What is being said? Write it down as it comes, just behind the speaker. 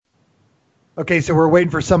Okay, so we're waiting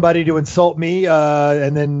for somebody to insult me,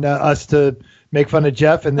 and then us to make fun of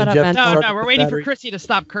Jeff, and then Jeff. No, we're waiting for Chrissy to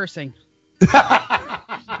stop cursing.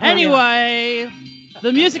 Anyway,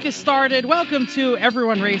 the music has started. Welcome to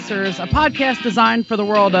Everyone Racers, a podcast designed for the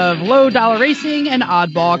world of low-dollar racing and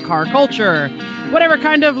oddball car culture. Whatever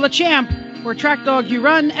kind of LeChamp or track dog you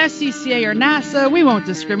run, SCCA or NASA, we won't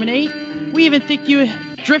discriminate. We even think you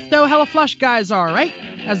Drifto hella flush guys are, right?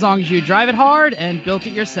 As long as you drive it hard and built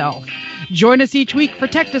it yourself. Join us each week for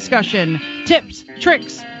tech discussion, tips,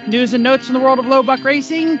 tricks, news and notes from the world of low buck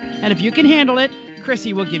racing, and if you can handle it,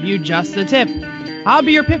 Chrissy will give you just the tip. I'll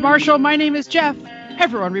be your pit marshal. My name is Jeff.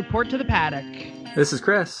 Everyone report to the paddock. This is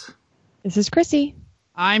Chris. This is Chrissy.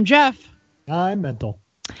 I'm Jeff. I'm Mental.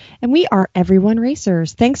 And we are Everyone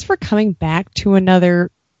Racers. Thanks for coming back to another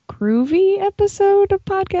groovy episode of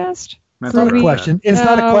podcast. It's not a question. It's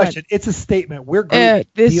not a question. It's a statement. We're groovy.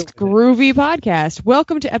 This groovy podcast.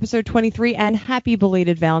 Welcome to episode 23 and happy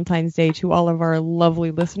belated Valentine's Day to all of our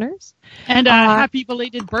lovely listeners. And happy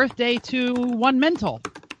belated birthday to one mental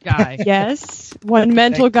guy. Yes, one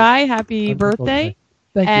mental guy. Happy birthday.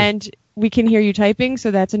 Thank you. And we can hear you typing,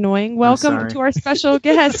 so that's annoying. Welcome to our special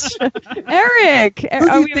guest, Eric. Who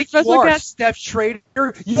do you think you are, Steph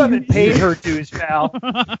Schrader? You haven't paid her dues, pal.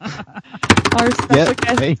 Our special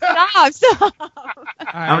guest. Hey. Stop.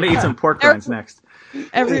 I'm going to eat some pork rinds next.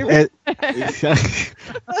 Hi,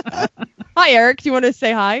 Eric. Do you want to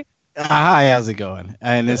say hi? Hi, how's it going?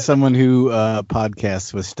 And as someone who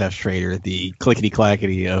podcasts with Steph Schrader, the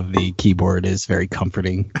clickety-clackety of the keyboard is very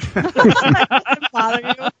comforting.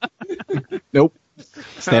 Nope.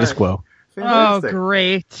 Status quo. Oh,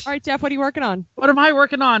 great. All right, Jeff, what are you working on? What am I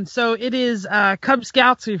working on? So it is Cub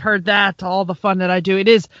Scouts. We've heard that, all the fun that I do. It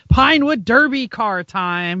is Pinewood Derby car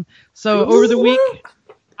time. So over the week,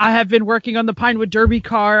 I have been working on the Pinewood Derby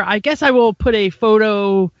car. I guess I will put a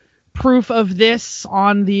photo proof of this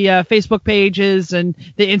on the Facebook pages and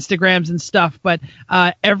the Instagrams and stuff. But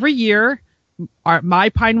every year, my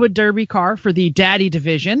Pinewood Derby car for the Daddy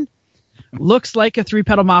division looks like a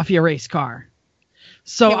three-pedal Mafia race car.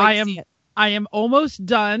 So I am almost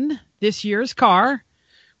done this year's car,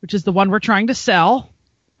 which is the one we're trying to sell,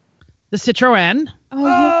 the Citroën.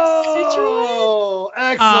 Oh,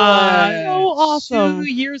 excellent. So awesome. 2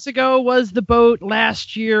 years ago was the boat.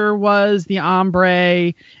 Last year was the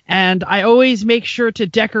Ombre. And I always make sure to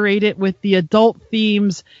decorate it with the adult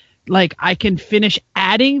themes. Like, I can finish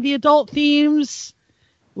adding the adult themes.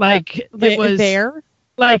 Like, it was there?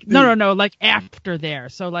 Like, no, like after there.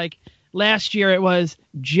 So, like, last year it was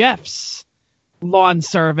Jeff's lawn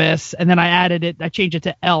service, and then I changed it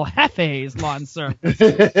to El Jefe's lawn service,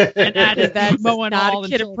 and added that mowing all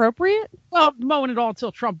kid appropriate. Well, mowing it all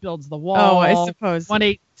until Trump builds the wall. Oh, I suppose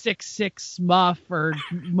 1866 muff or I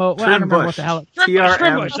don't remember what the hell.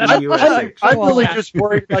 Trim Bush. I'm really just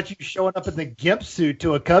worried about you showing up in the gimp suit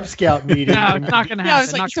to a Cub Scout meeting. No, it's not going to happen. Yeah, I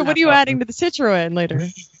was like, so what are you adding to the Citroën later?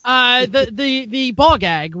 The ball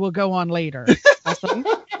gag will go on later.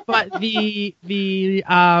 But the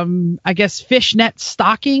I guess fishnet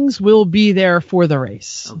stockings will be there for the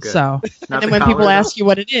race. Oh, so, and when people ask you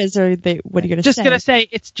what it is, what are you going to say? Just going to say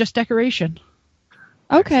it's just decoration.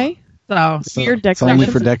 Okay. So weird decoration. It's only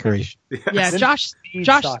for decoration. Yeah, Josh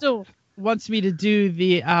still wants me to do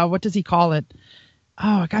the what does he call it?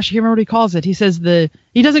 Oh gosh, I can't remember what he calls it. He says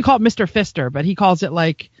he doesn't call it Mr. Fister, but he calls it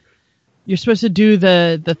like you're supposed to do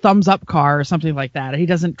the thumbs up car or something like that. He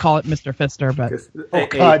doesn't call it Mr. Fister, but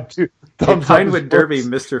dude, a Pinewood Derby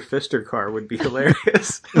Mr. Fister car would be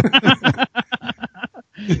hilarious.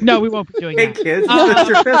 No, we won't be doing that. Hey kids,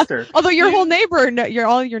 Mr. Fister. Although your whole neighborhood.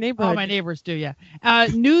 Oh, my neighbors do, yeah.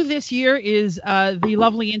 New this year is the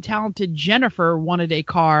lovely and talented Jennifer wanted a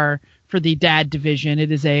car for the dad division.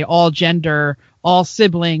 It is a all gender, all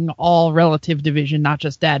sibling, all relative division, not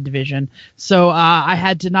just dad division. So I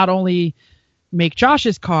had to not only make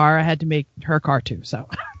Josh's car, I had to make her car too. So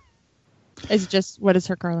what does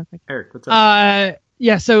her car look like? Eric, what's up?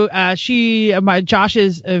 Yeah, so Josh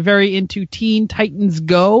is very into Teen Titans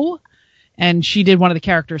Go, and she did one of the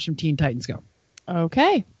characters from Teen Titans Go.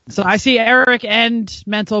 Okay. So I see Eric and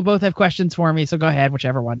Mental both have questions for me, so go ahead,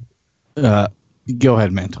 whichever one. Go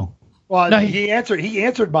ahead, Mental. Well, no, he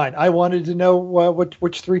answered mine. I wanted to know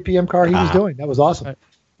which 3 p.m. car he was doing. That was awesome.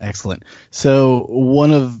 Excellent. So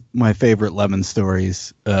one of my favorite Lemon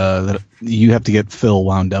stories that you have to get Phil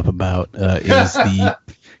wound up about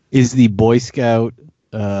is the Boy Scout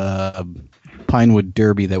Pinewood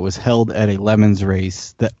Derby that was held at a Lemons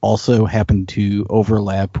race that also happened to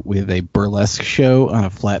overlap with a burlesque show on a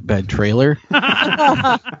flatbed trailer.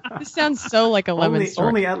 This sounds so like a lemon story.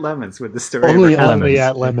 Only at Lemons with the story. Only Only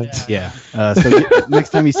at Lemons. Yeah. So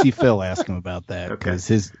next time you see Phil, ask him about that because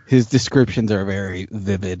his descriptions are very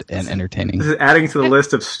vivid and entertaining. This is adding to the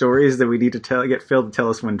list of stories that we need to get Phil to tell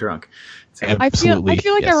us when drunk. Absolutely, I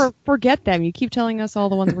feel like yes. I forget them. You keep telling us all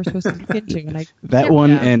the ones we're supposed to look into, and I That can't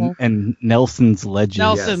one remember. and Nelson's Legends.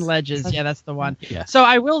 Nelson Yes. Ledges. Yeah, that's the one. Yeah. So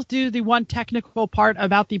I will do the one technical part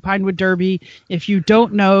about the Pinewood Derby. If you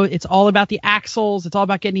don't know, it's all about the axles. It's all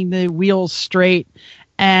about getting the wheels straight.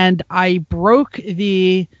 And I broke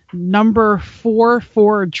the number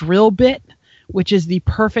 4 drill bit, which is the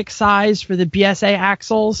perfect size for the BSA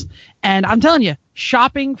axles. And I'm telling you,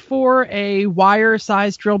 shopping for a wire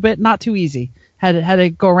size drill bit, not too easy. Had to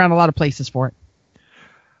go around a lot of places for it.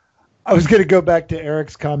 I was going to go back to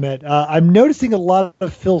Eric's comment. I'm noticing a lot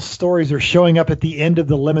of Phil's stories are showing up at the end of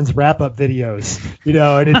the Lemons wrap-up videos,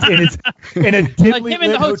 and it's in a dimly him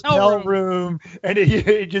in the lit hotel room, and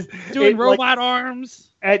it just Doing like, robot arms.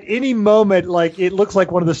 at any moment, like it looks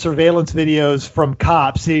like one of the surveillance videos from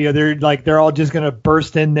Cops. They're all just going to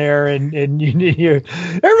burst in there and everybody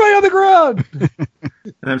on the ground.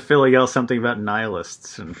 And then Phil yells something about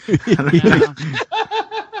nihilists. And Yeah.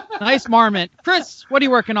 Nice marmot. Chris, what are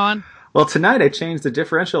you working on? Well, tonight I changed the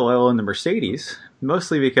differential oil in the Mercedes,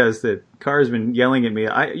 mostly because the car's been yelling at me.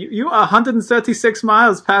 You are 136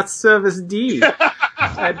 miles past service D.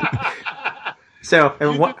 So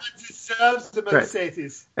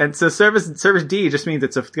service D just means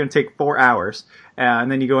it's going to take 4 hours,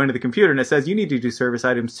 and then you go into the computer and it says you need to do service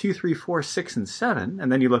items 2, 3, 4, 6, and 7,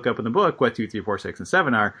 and then you look up in the book what 2, 3, 4, 6, and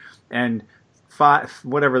 7 are, and 5,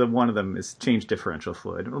 whatever one of them is, change differential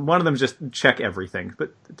fluid. One of them just check everything.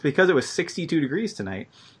 But because it was 62 degrees tonight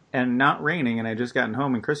and not raining, and I just gotten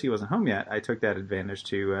home and Chrissy wasn't home yet, I took that advantage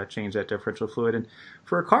to change that differential fluid. And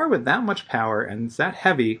for a car with that much power and it's that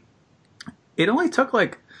heavy, it only took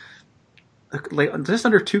like just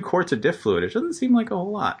under 2 quarts of diff fluid. It doesn't seem like a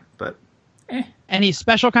whole lot, but Any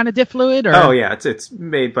special kind of diff fluid? Or? Oh yeah, it's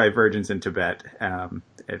made by virgins in Tibet. I don't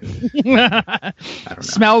know.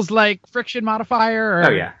 Smells like friction modifier? Or?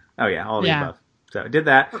 Oh yeah, all the above. So I did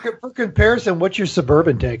that. For comparison, what's your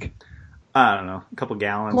Suburban take? I don't know, a couple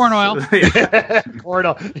gallons. Corn oil. Yeah. Corn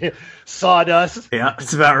oil. Sawdust. Yeah,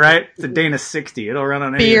 that's about right. It's a Dana 60. It'll run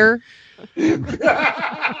on Beer.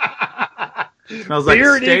 Smells like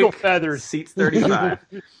Beer a and steak. eagle feathers. Seats 35.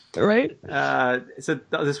 Right? So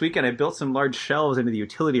this weekend I built some large shelves into the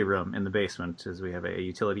utility room in the basement, as we have a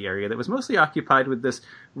utility area that was mostly occupied with this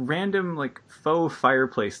random like faux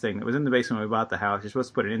fireplace thing that was in the basement when we bought the house. You're supposed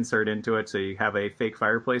to put an insert into it so you have a fake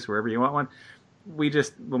fireplace wherever you want one. We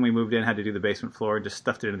just, when we moved in, had to do the basement floor and just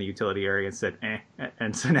stuffed it in the utility area and said,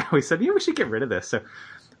 And so now we said, we should get rid of this. So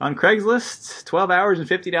on Craigslist, 12 hours and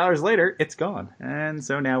 $50 later, it's gone. And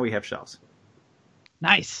so now we have shelves.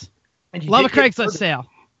 Nice. And you Love a did get Craigslist sale.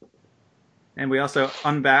 And we also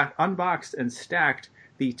unboxed and stacked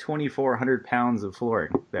the 2,400 pounds of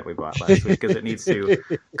flooring that we bought last week because it needs to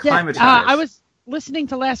climatize. I was listening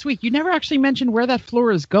to last week. You never actually mentioned where that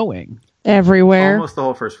floor is going. Everywhere. Almost the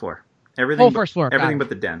whole first floor. Everything Whole first floor. Got Everything it. but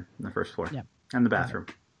the den on the first floor. Yep. And the bathroom.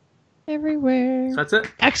 Everywhere. So that's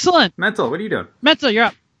it. Excellent. Mental, what are you doing? Mental, you're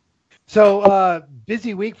up. So,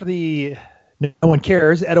 busy week for the No One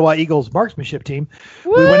Cares Etowah Eagles marksmanship team.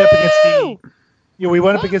 Woo! We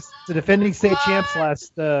went up against the defending state champs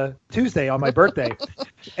last Tuesday on my birthday,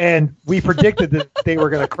 and we predicted that they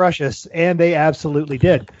were going to crush us, and they absolutely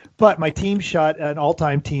did. But my team shot an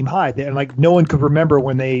all-time team high, and like no one could remember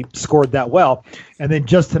when they scored that well. And then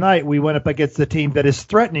just tonight, we went up against the team that is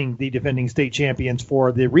threatening the defending state champions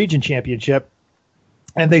for the region championship,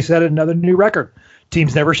 and they set another new record.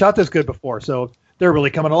 Teams never shot this good before, so they're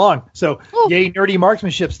really coming along. So, yay, nerdy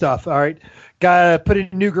marksmanship stuff. All right. Got to put in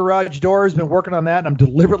new garage doors. Been working on that, and I'm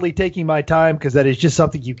deliberately taking my time because that is just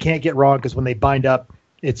something you can't get wrong because when they bind up,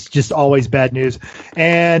 it's just always bad news.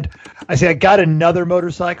 And I got another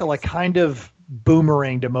motorcycle. I kind of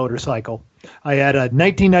boomeranged a motorcycle. I had a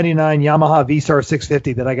 1999 Yamaha V-Star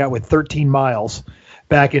 650 that I got with 13 miles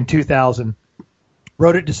back in 2000.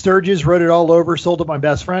 Rode it to Sturgis, rode it all over, sold it to my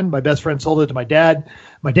best friend. My best friend sold it to my dad.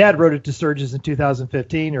 My dad rode it to Sturgis in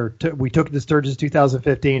 2015, we took it to Sturgis in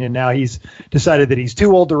 2015, and now he's decided that he's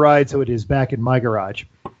too old to ride, so it is back in my garage.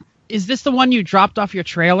 Is this the one you dropped off your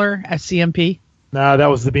trailer at CMP? No, that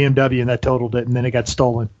was the BMW, and that totaled it, and then it got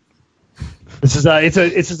stolen. This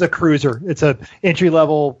is a cruiser. It's a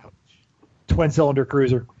entry-level twin-cylinder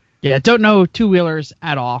cruiser. Yeah, don't know two-wheelers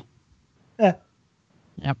at all.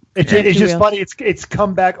 Yep. It's just funny. It's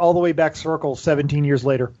come back all the way back circle 17 years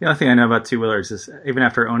later. The only thing I know about two-wheelers is, even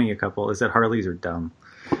after owning a couple, is that Harleys are dumb.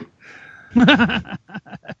 And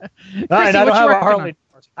I don't have a Harley.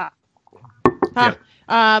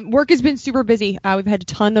 Work has been super busy. We've had a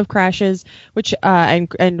ton of crashes, which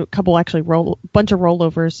and a couple actually bunch of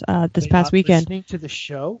rollovers this past weekend. Listening to the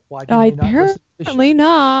show? Why did they not listen to the show? Apparently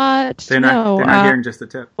not. They're not hearing just the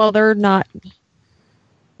tip. Well, they're not.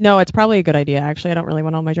 No, it's probably a good idea. Actually, I don't really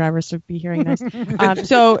want all my drivers to be hearing this.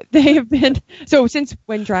 So they have been. So since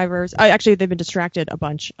when drivers actually they've been distracted a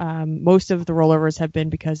bunch. Most of the rollovers have been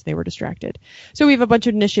because they were distracted. So we have a bunch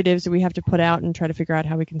of initiatives that we have to put out and try to figure out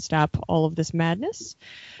how we can stop all of this madness.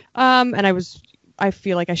 And I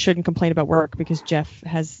feel like I shouldn't complain about work because Jeff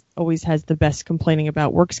always has the best complaining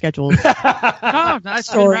about work schedules. Oh,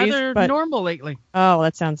 that's been rather normal lately. Oh,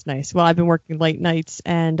 that sounds nice. Well, I've been working late nights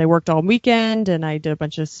and I worked all weekend and I did a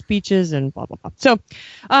bunch of speeches and blah, blah, blah. So,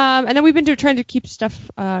 and then we've been trying to keep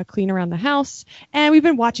stuff clean around the house, and we've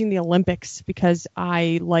been watching the Olympics because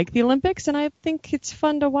I like the Olympics and I think it's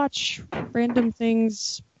fun to watch random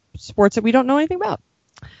things, sports that we don't know anything about.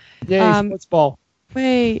 Yay, sports ball.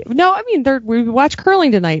 Wait, no, I mean, we watch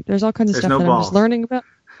curling tonight. There's all kinds of stuff that I'm just learning about.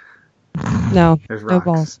 No, There's no rocks.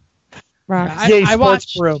 balls. Rocks. Yay, I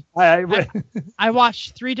sports watched. room. I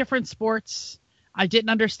watched 3 different sports. I didn't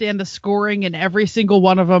understand the scoring in every single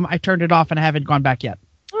one of them. I turned it off and I haven't gone back yet.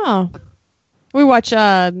 Oh, we watched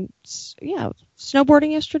snowboarding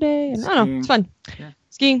yesterday, and I don't know, it's fun. Yeah.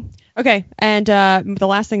 Skiing. Okay, and the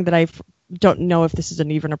last thing that I don't know if this is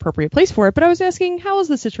an even appropriate place for it, but I was asking, how is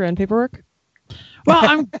the Citroen paperwork? Well,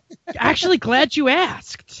 I'm actually glad you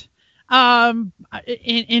asked.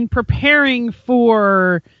 In preparing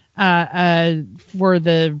for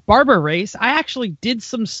the Barber race, I actually did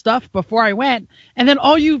some stuff before I went, and then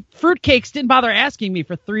all you fruitcakes didn't bother asking me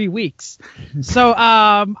for 3 weeks. So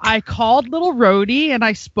I called Little Rhodey and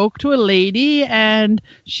I spoke to a lady, and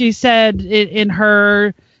she said in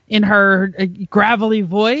her gravelly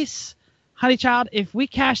voice, "Honey child, if we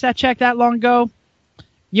cashed that check that long ago,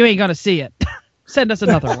 you ain't gonna see it. Send us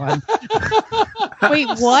another one." Wait,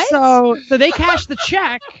 what? So they cashed the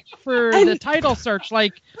check for the title search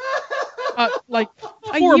like a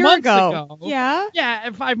 4 year months ago. ago. Yeah.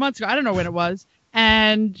 5 months ago. I don't know when it was.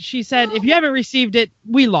 And she said, if you haven't received it,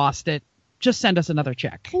 we lost it. Just send us another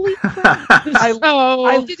check. Holy crap. I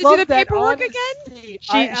Did you do love the that paperwork honesty.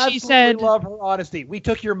 She I absolutely said- love her honesty. We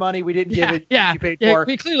took your money. We didn't give it. Yeah, You paid yeah, for it.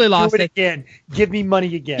 we clearly lost Do it it. again. Give me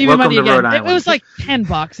money again. Give me Welcome money to again. Rhode It was Island. like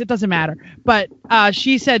 $10. It doesn't matter. But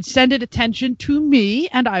she said, send it attention to me,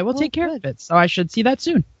 and I will take care of it. So I should see that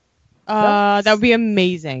soon. That would be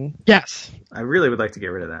amazing. Yes. I really would like to get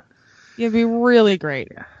rid of that. It'd be really great.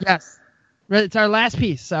 Yes. It's our last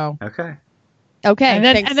piece. So. Okay. Okay. And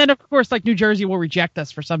then of course, like New Jersey will reject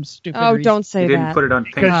us for some stupid reason. Don't say You that. didn't put it on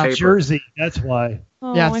pink Because paper. Jersey. That's why.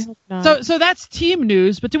 Oh, Yes. I hope not. So that's team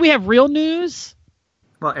news, but do we have real news?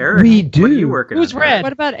 Well, Eric, We what are do. you working Who's on? red?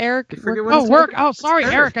 What about Eric? You forget working- what Work. Eric- Oh, sorry,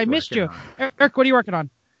 Eric's Eric. I missed you. working Eric, what are you working on?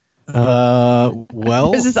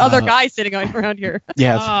 Well, There's this other guy sitting around here.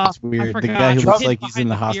 Yeah, Oh, it's weird. I The forgot. guy who looks Hid like he's in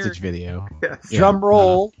the behind the hostage beard. video. Yes. Yeah. Drum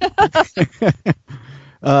roll.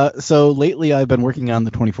 So lately I've been working on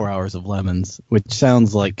the 24 Hours of Lemons, which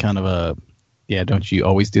sounds like kind of a, don't you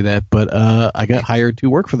always do that? But I got hired to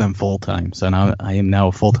work for them full time, so now I am now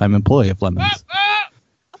a full time employee of Lemons.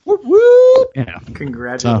 Whoop, whoop. Yeah.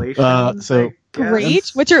 Congratulations. So- I guess.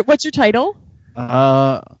 Great. What's your title?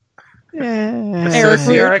 Eric.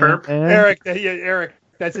 Associate Eric. perp. Eric.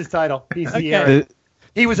 That's his title. He's the Okay. Eric.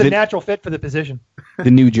 He was a The- natural fit for the position.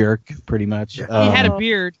 The new jerk, pretty much. He had Oh. a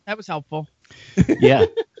beard. That was helpful. Yeah.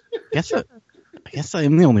 I guess I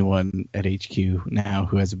am the only one at HQ now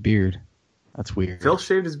who has a beard. That's weird. Phil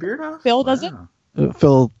shaved his beard off? Phil does it?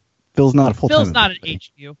 Wow. Phil's not a full time. Phil's not at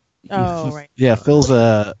HQ. Oh, right. Yeah, Phil's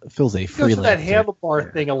a He goes for freelancer. that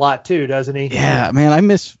handlebar thing a lot too, doesn't he? Yeah, man, I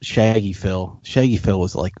miss Shaggy Phil. Shaggy Phil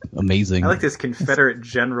was like amazing. I like this Confederate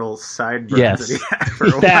general sideburns Yes. that he had for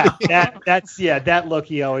a while. That look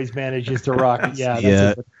he always manages to rock. Yeah, that's Yeah.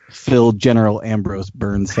 it. Phil General Ambrose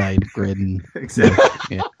Burnside Gridden.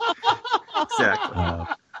 Exactly. Yeah. Exactly.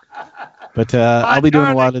 But I'll be doing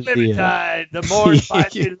a lot of the. The more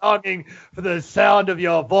finds me longing for the sound of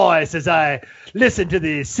your voice as I listen to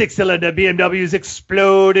the 6-cylinder BMWs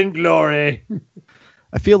explode in glory.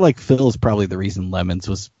 I feel like Phil is probably the reason Lemons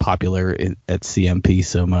was popular at CMP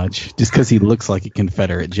so much, just because he looks like a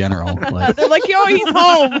Confederate general. Like, They're like, yo, he's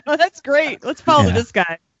home. That's great. Let's follow Yeah. this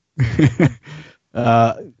guy.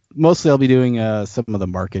 mostly I'll be doing some of the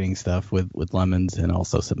marketing stuff with Lemons and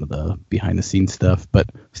also some of the behind the scenes stuff, but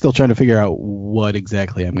still trying to figure out what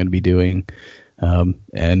exactly I'm going to be doing.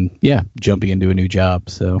 And yeah, jumping into a new job.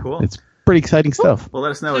 So Cool. it's pretty exciting stuff. Well,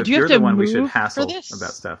 let us know So if do you have you're the to one we should move for hassle this?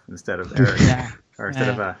 about stuff instead of Eric. Yeah. Or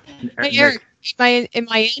instead of Hey, Nick. Eric, am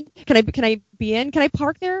I in? Can I be in? Can I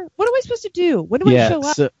park there? What am I supposed to do? When do I Yeah, show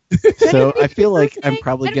up? so I feel like I'm Thursday?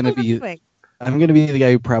 probably I don't going to know be. what I'm doing. I'm going to be the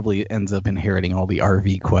guy who probably ends up inheriting all the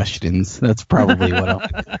RV questions. That's probably what I'll.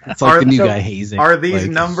 It's like Are- the new so- guy hazing. Are these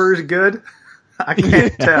like, numbers good? I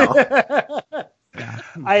can't tell.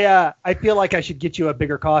 I feel like I should get you a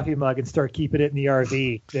bigger coffee mug and start keeping it in the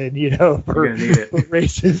RV than for, You're gonna need it. for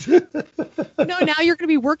races. No, now you're going to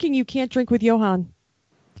be working. You can't drink with Johan.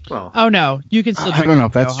 Well, Oh no, you can still I drink. don't know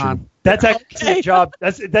if that's Johan. true. That's actually a job.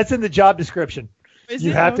 That's in the job description. Is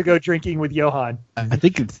You it? have to go drinking with Johan. I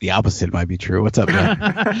think it's the opposite might be true. What's up,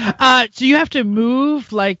 man? So you have to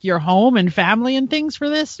move like your home and family and things for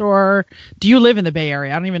this, or do you live in the Bay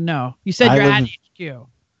Area? I don't even know. You said I you're live at in- HQ.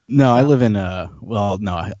 No, I live in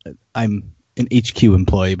I'm an HQ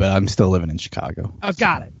employee, but I'm still living in Chicago. Oh,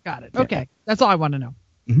 got it. Okay, that's all I want to know.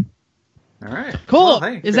 all right. Cool. Well,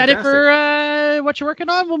 hey, Is that it fantastic. for what you're working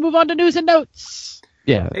on? We'll move on to news and notes.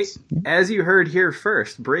 Yeah. Hey, that's- as you heard here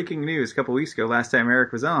first, breaking news a couple weeks ago, last time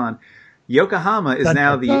Eric was on, Yokohama is Dun,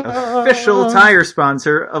 now dun, the dun. official tire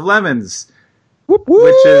sponsor of Lemons, Whoop, whoop.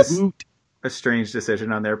 which is a strange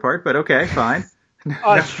decision on their part, but okay, fine.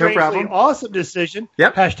 No Strangely problem. awesome decision.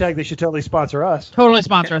 Yep. Hashtag they should totally sponsor us. Totally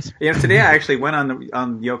sponsor us. You know, today I actually went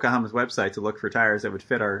on Yokohama's website to look for tires that would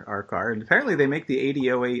fit our car, and apparently they make the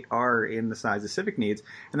 8008R in the size the Civic needs.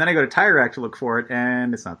 And then I go to Tire Rack to look for it,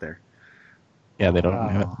 and it's not there. Yeah, they don't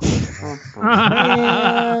have it.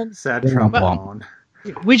 Sad Womp trombone.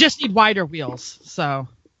 We just need wider wheels, so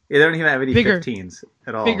Yeah, they don't even have any Bigger. 15s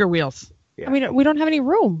at all. bigger wheels. Yeah. I mean, we don't have any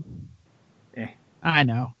room. I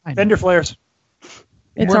know. Fender flares.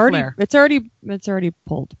 It's More already, flare. it's already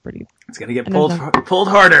pulled pretty. It's gonna get And pulled then pulled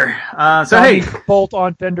harder. So Tommy, hey, bolt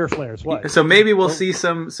on fender flares. What? so maybe we'll see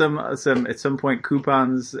some at some point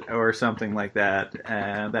coupons or something like that,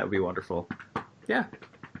 and that would be wonderful. Yeah.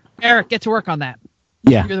 Eric, get to work on that.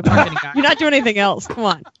 Yeah. You're the marketing guy. You're not doing anything else. Come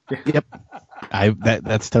on. Yep.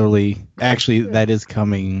 That's totally actually that is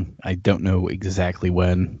coming. I don't know exactly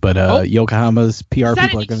when, but Yokohama's PR Is that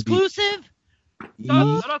people an are going to be. exclusive?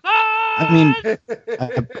 I mean,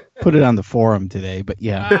 I put it on the forum today, but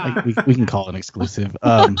yeah, we can call it exclusive.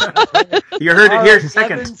 You heard it here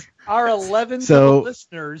second. Our 11 So-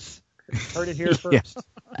 listeners heard it here first.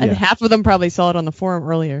 And Yeah. half of them probably saw it on the forum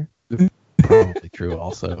earlier. Probably true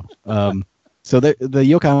also. So the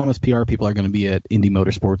Yokohama's PR people are going to be at Indy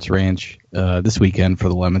Motorsports Ranch this weekend for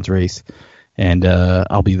the Lemons race, and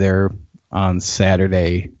I'll be there on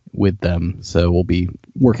Saturday with them. So we'll be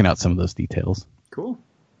working out some of those details. Cool.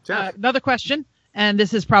 Jeff. Another question, and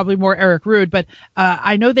this is probably more Eric Rude, but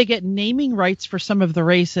I know they get naming rights for some of the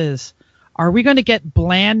races. Are we going to get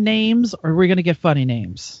bland names, or are we going to get funny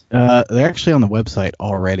names? They're actually on the website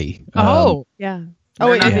already. Yeah.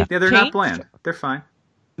 They're not, and they're it not changed? bland. They're fine.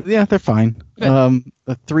 Yeah, they're fine. Good.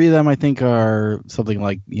 The three of them, I think, are something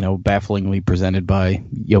like, bafflingly presented by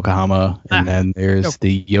Yokohama. And then there's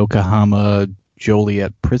the Yokohama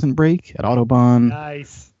Joliet Prison Break at Autobahn.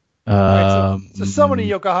 Nice. So someone in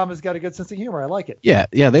Yokohama's got a good sense of humor. I like it. Yeah,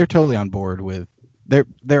 they're totally on board with.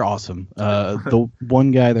 They're awesome. The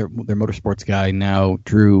one guy, their motorsports guy now,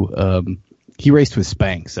 Drew. He raced with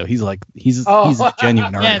Spank, so he's a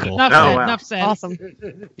genuine Yeah, article. enough Oh, said. wow. Enough said. Awesome.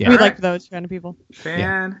 Yeah. We All like right. those kind of people.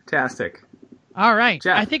 Fantastic. All right.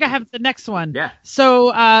 Jeff. I think I have the next one. Yeah. So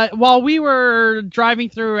while we were driving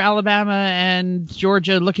through Alabama and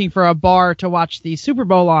Georgia looking for a bar to watch the Super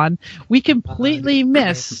Bowl on, we completely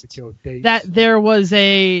missed that there was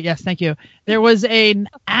there was an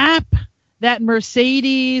app that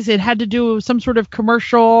Mercedes, it had to do some sort of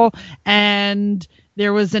commercial, and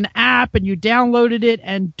there was an app and you downloaded it,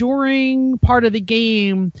 and during part of the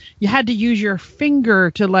game you had to use your finger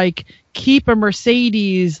to keep a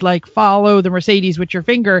Mercedes, follow the Mercedes with your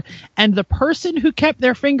finger, and the person who kept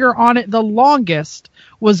their finger on it the longest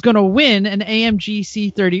was going to win an AMG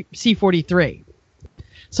C43.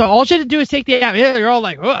 So all you had to do is take the app. You're all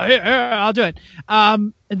like, oh, yeah, I'll do it.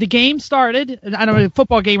 The game started. I don't know, a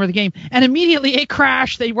football game or the game. And immediately it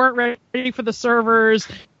crashed. They weren't ready for the servers.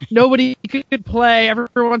 Nobody could play.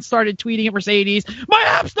 Everyone started tweeting at Mercedes, my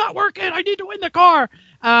app's not working. I need to win the car.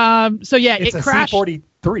 So yeah, It's it a crashed.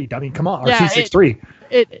 C43. I mean, come on. Or Yeah, C63.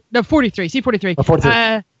 No, 43. C43. Oh, 43.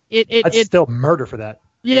 That's It still murder for that.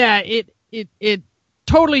 yeah, it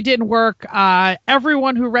totally didn't work.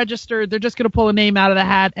 Everyone who registered, they're just going to pull a name out of the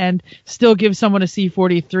hat and still give someone a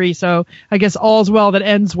C43. So I guess all's well that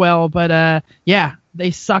ends well. But yeah,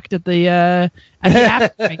 they sucked at the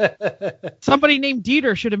app thing. Somebody named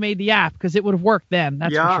Dieter should have made the app because it would have worked then.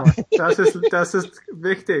 That's Ja, for sure. das ist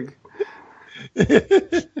wichtig.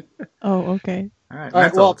 Oh, okay. All right, All right,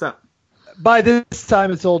 Mental, well- what's up? By this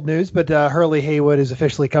time, it's old news, but Hurley Haywood has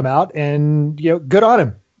officially come out, and good on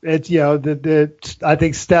him. It's I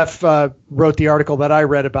think Steph wrote the article that I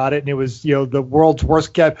read about it, and it was the world's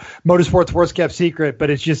motorsport's worst kept secret. But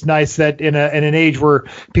it's just nice that in an age where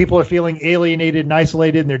people are feeling alienated and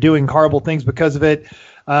isolated, and they're doing horrible things because of it,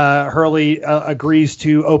 Hurley agrees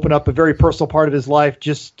to open up a very personal part of his life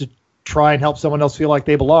just to try and help someone else feel like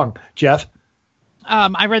they belong. Jeff.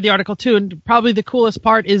 I read the article too, and probably the coolest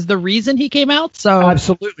part is the reason he came out. So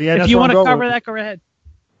Absolutely. Yeah, if that's you where want I'm to going cover with it. that, go ahead.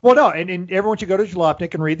 Well, no, and everyone should go to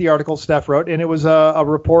Jalopnik and read the article Steph wrote, and it was a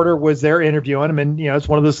reporter was there interviewing him, and it's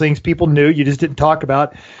one of those things people knew, you just didn't talk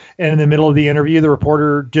about. And in the middle of the interview, the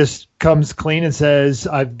reporter just comes clean and says,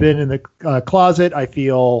 "I've been in the closet. I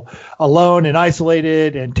feel alone and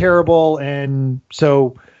isolated and terrible." And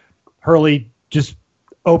so Hurley just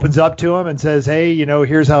opens up to him and says, "Hey,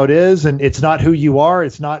 here's how it is, and it's not who you are.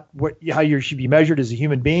 It's not how you should be measured as a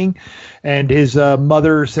human being." And his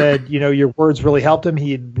mother said, your words really helped him.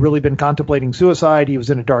 He had really been contemplating suicide. He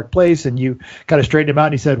was in a dark place, and you kind of straightened him out.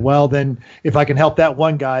 And he said, "Well, then if I can help that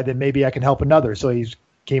one guy, then maybe I can help another." So he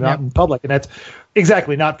came out in public, and that's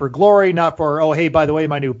exactly not for glory, not for, oh, hey, by the way,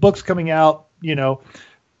 my new book's coming out,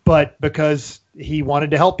 but because he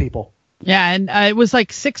wanted to help people. Yeah, and it was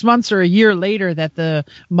like 6 months or a year later that the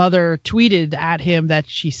mother tweeted at him that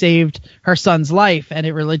she saved her son's life, and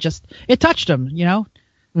it really it touched him,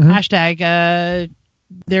 Mm-hmm. Hashtag,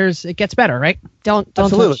 it gets better, right? Don't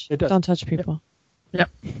Absolutely, touch. it does. Don't touch people. Yep.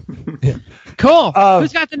 Yeah. Cool. Uh,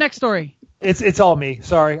 Who's got the next story? It's all me.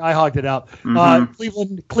 Sorry, I hogged it out.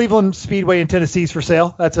 Mm-hmm. Cleveland Speedway in Tennessee's for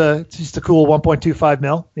sale. It's just a cool 1.25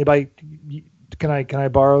 mil. Anybody? Can I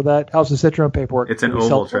borrow that? How's the Citroen paperwork? It's an Can we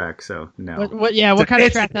sell oval it for? track, so no. What kind of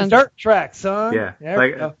It's track? a dirt track, son. Yeah, There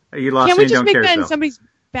we like go. you lost Can't me we just don't make care that in so. somebody's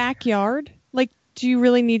backyard? Like, do you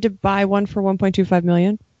really need to buy one for 1.25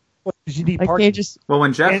 million? What, 'cause you need Like, parking. they just. Well,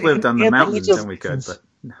 when Jeff And- lived on the and mountains, the then we could, license.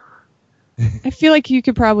 but I feel like you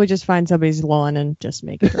could probably just find somebody's lawn and just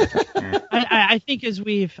make it. I think as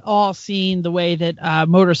we've all seen the way that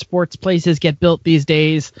motorsports places get built these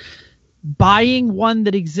days, buying one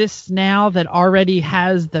that exists now that already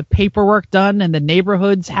has the paperwork done and the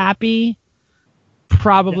neighborhood's happy,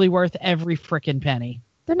 probably worth every frickin' penny.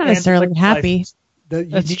 They're not And necessarily liquor happy. license. You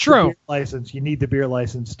That's need true. The beer license. You need the beer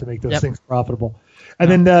license to make those Yep. things profitable. And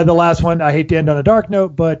then the last one, I hate to end on a dark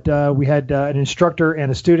note, but we had an instructor and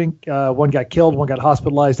a student. One got killed, one got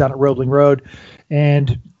hospitalized down at Roebling Road.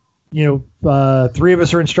 And, three of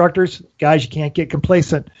us are instructors. Guys, you can't get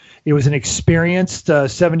complacent. It was an experienced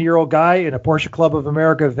 70-year-old guy in a Porsche Club of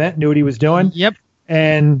America event, knew what he was doing. Yep.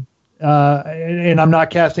 And I'm not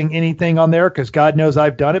casting anything on there because God knows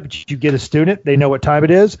I've done it, but you get a student, they know what time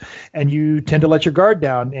it is, and you tend to let your guard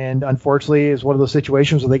down. And unfortunately, it's one of those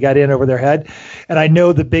situations where they got in over their head. And I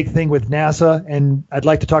know the big thing with NASA, and I'd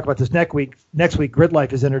like to talk about this next week. Next week, Grid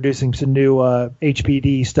Life is introducing some new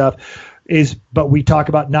HPD stuff. But we talk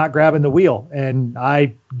about not grabbing the wheel, and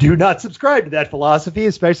I do not subscribe to that philosophy,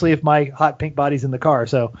 especially if my hot pink body's in the car.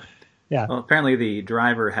 So. Yeah. well, apparently the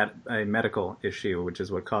driver had a medical issue, which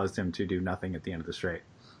is what caused him to do nothing at the end of the straight.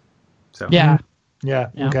 So Yeah. Yeah.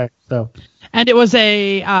 Yeah. Okay. So. And it was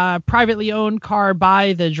a privately owned car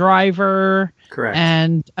by the driver. correct.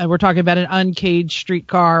 And we're talking about an uncaged street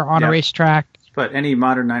car on Yeah. a racetrack. But any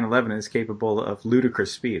modern 911 is capable of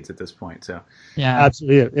ludicrous speeds at this point. So Yeah.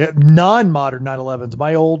 Absolutely. Yeah. Non-modern 911s.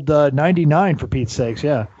 My old 99, for Pete's sakes.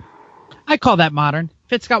 Yeah. I call that modern.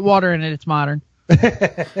 If it's got water in it, it's modern.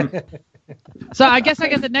 So I guess I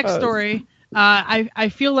get the next story. I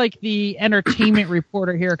feel like the entertainment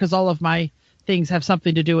reporter here because all of my things have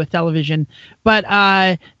something to do with television. But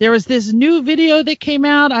there was this new video that came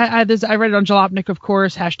out. I read it on Jalopnik, of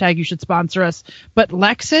course. Hashtag you should sponsor us. But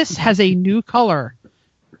Lexus has a new color.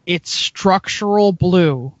 It's structural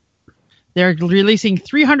blue. They're releasing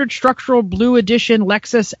 300 structural blue edition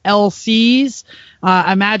Lexus LCs.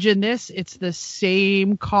 Imagine this. It's the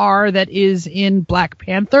same car that is in Black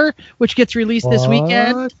Panther, which gets released this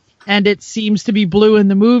weekend. And it seems to be blue in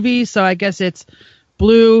the movie. So I guess it's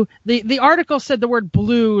blue. The article said the word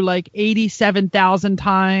blue like 87,000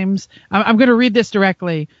 times. I'm going to read this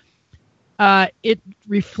directly. It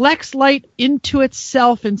reflects light into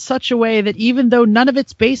itself in such a way that even though none of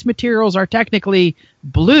its base materials are technically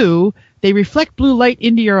blue, they reflect blue light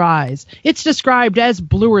into your eyes. It's described as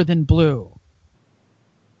bluer than blue.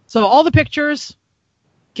 So all the pictures,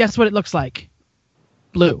 guess what it looks like?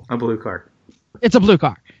 Blue. a blue car. It's a blue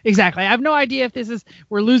car. Exactly. I have no idea if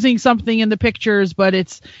we're losing something in the pictures, but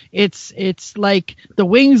it's like the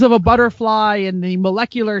wings of a butterfly and the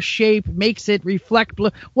molecular shape makes it reflect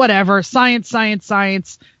blue. Whatever.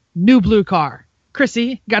 Science. New blue car.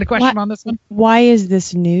 Chrissy, got a question on this one? Why is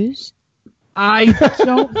this news? I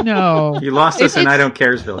don't know. You lost us in I Don't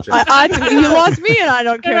Caresville, Jeff. You lost me and I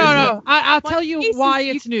don't care. No. I'll tell you why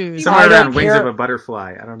it's news. Somewhere I around don't wings care. of a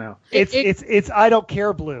butterfly. I don't know. It's I don't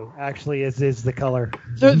care blue, actually, is the color.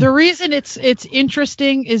 The reason it's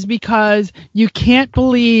interesting is because you can't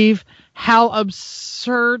believe how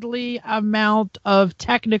absurdly amount of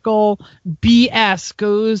technical BS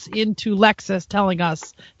goes into Lexus telling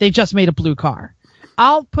us they just made a blue car.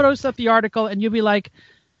 I'll post up the article and you'll be like,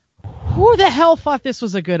 who the hell thought this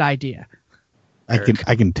was a good idea? I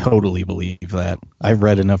can totally believe that. I've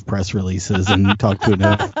read enough press releases and talked to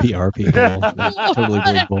enough PR people. That's totally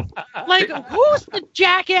believable. Like, who's the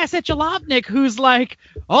jackass at Jalopnik who's like,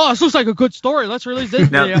 oh, this looks like a good story. Let's release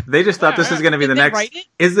this No, video. they just thought this was going to be the Did they next. write it?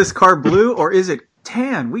 Is this car blue or is it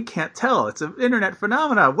tan? We can't tell. It's an internet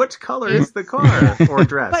phenomenon. Which color is the car or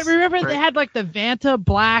dress? But remember, Right? they had like the Vanta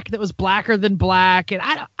black that was blacker than black, and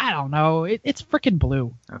I don't know. It's freaking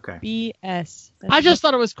blue. Okay. BS. I just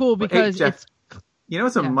thought it was cool Hey, because Jeff, it's you know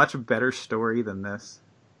what's a Yeah. much better story than this?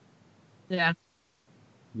 yeah.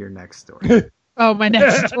 Your next story. Oh, my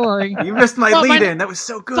next story. You missed my Well, lead in. That was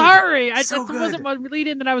so good. Sorry, So that good. wasn't my lead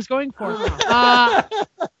in that I was going for.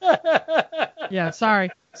 Yeah,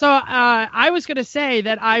 sorry. So I was going to say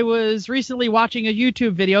that I was recently watching a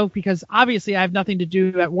YouTube video because obviously I have nothing to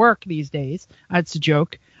do at work these days. That's a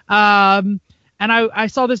joke. And I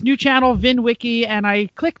saw this new channel, VinWiki, and I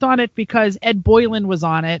clicked on it because Ed Boylan was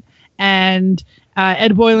on it. And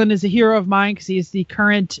Ed Boylan is a hero of mine because he is the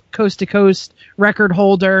current coast-to-coast record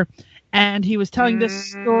holder. And he was telling this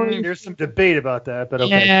story. There's some debate about that, but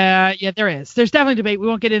okay. Yeah, there is. There's definitely debate. We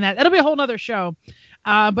won't get in that. That'll be a whole nother show.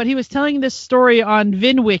 But he was telling this story on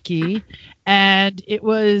VinWiki, and it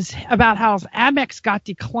was about how Amex got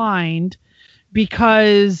declined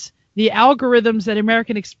because the algorithms that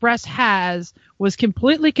American Express has was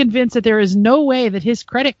completely convinced that there is no way that his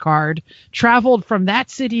credit card traveled from that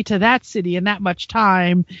city to that city in that much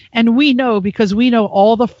time. And we know because we know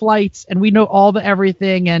all the flights and we know all the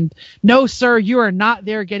everything. And no, sir, you are not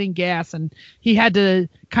there getting gas. And he had to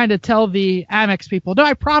kind of tell the Amex people, no,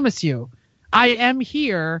 I promise you, I am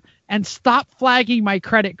here, and stop flagging my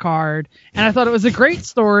credit card. And I thought it was a great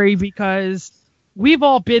story because we've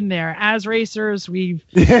all been there as racers. We've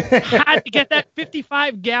had to get that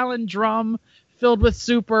 55-gallon drum filled with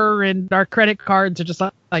super, and our credit cards are just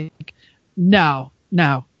like, no,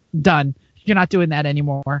 done. You're not doing that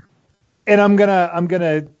anymore. And I'm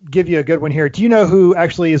gonna give you a good one here. Do you know who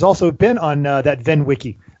actually has also been on that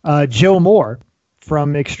VinWiki? Joe Moore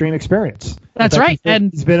from Extreme Experience. That's right.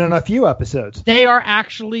 And he's been on a few episodes. They are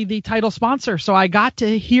actually the title sponsor. So I got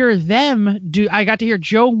to hear I got to hear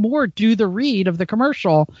Joe Moore do the read of the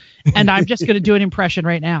commercial. And I'm just going to do an impression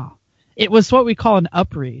right now. It was what we call an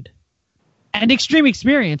upread. And Extreme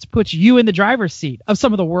Experience puts you in the driver's seat of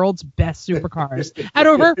some of the world's best supercars at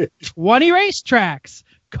over 20 racetracks,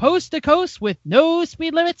 coast to coast, with no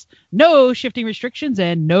speed limits, no shifting restrictions,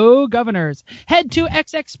 and no governors. Head to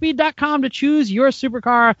xxspeed.com to choose your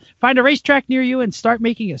supercar, find a racetrack near you, and start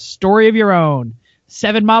making a story of your own.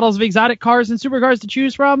 7 models of exotic cars and supercars to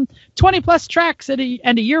choose from, 20-plus tracks and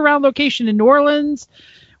a year-round location in New Orleans,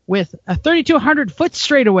 with a 3,200-foot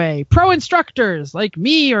straightaway, pro instructors like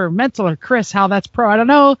me or Mental or Chris, how that's pro, I don't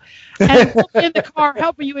know, and in the car,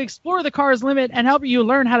 helping you explore the car's limit and helping you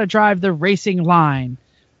learn how to drive the racing line.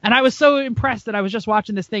 And I was so impressed that I was just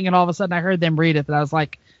watching this thing and all of a sudden I heard them read it that I was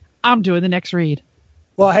like, I'm doing the next read.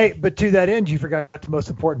 Well, hey, but to that end, you forgot the most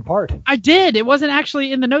important part. I did. It wasn't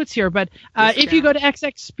actually in the notes here, but if you go to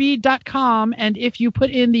xxspeed.com and if you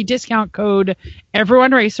put in the discount code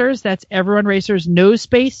Everyone Racers, that's Everyone Racers, no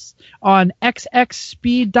space, on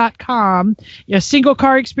xxspeed.com, a single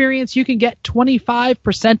car experience, you can get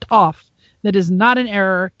 25% off. That is not an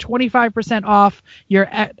error. 25% off your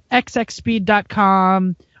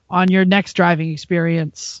xxspeed.com on your next driving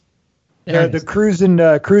experience. The cruise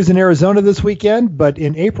in Arizona this weekend, but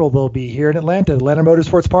in April they'll be here in Atlanta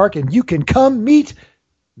Motorsports Park, and you can come meet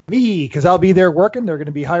me because I'll be there working. They're going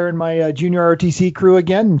to be hiring my junior RTC crew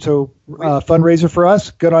again, so fundraiser for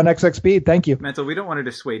us. Good on XX Speed. Thank you. Mental, we don't want to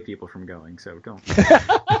dissuade people from going, so don't.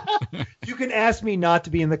 You can ask me not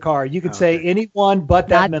to be in the car. You can say anyone but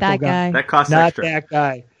that Not Mental that guy. That costs Not extra. that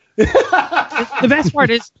guy. The best part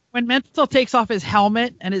is when Mental takes off his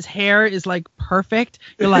helmet and his hair is like perfect,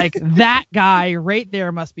 you're like, that guy right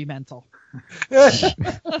there must be Mental.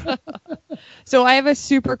 So I have a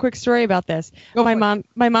super quick story about this. Go My for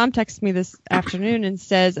it. mom texted me this afternoon and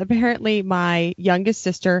says apparently my youngest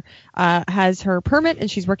sister has her permit and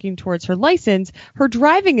she's working towards her license. Her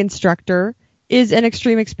driving instructor is an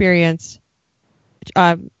extreme experience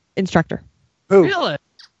instructor. Who? Really?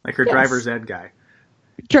 Like her Yes. driver's ed guy.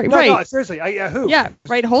 No, Right. no, seriously. Who? Yeah,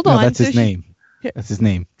 right. Hold No, on. that's So his she- name. That's his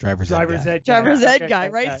name. Driver's Driver's ed. ed guy. Driver's ed Okay, guy,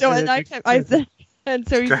 okay, right? yeah, So yeah, I said, and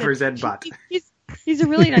so he Driver's said, ed bot. He's a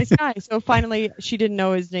really nice guy. So finally, she didn't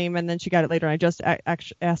know his name, and then she got it later. And I just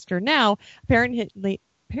asked her now. Apparently,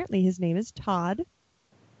 his name is Todd.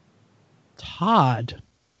 Todd.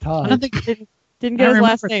 I Todd. don't think. Didn't I get his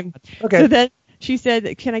last remember name. Okay. So then she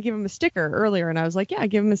said, "Can I give him a sticker?" Earlier, and I was like, "Yeah,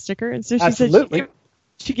 give him a sticker." And so she Absolutely. said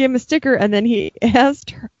she gave him a sticker, and then he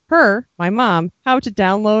asked her, my mom, how to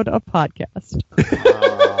download a podcast.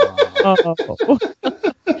 Oh.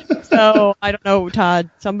 So I don't know, Todd.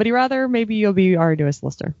 Somebody rather, maybe you'll be our newest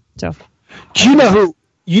listener. So Do you know who?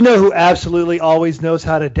 You know who absolutely always knows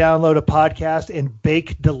how to download a podcast and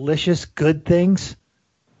bake delicious good things?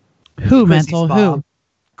 Who, Chrissy's Mental? mom. Who?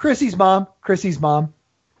 Chrissy's mom.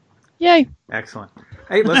 yay. Excellent.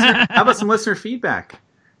 Hey, listener, how about some listener feedback?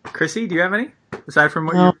 Chrissy, do you have any aside from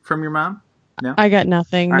No. from your mom? No. I got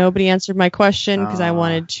nothing. All right. Nobody answered my question because I Aw.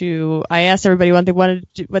 wanted to. I asked everybody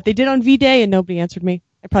what they did on V-Day, and nobody answered me.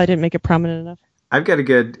 I probably didn't make it prominent enough. I've got a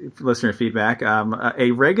good listener feedback.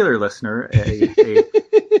 A regular listener, a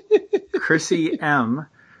Chrissy M,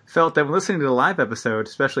 felt that when listening to the live episode,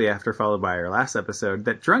 especially after followed by our last episode,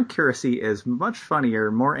 that drunk Chrissy is much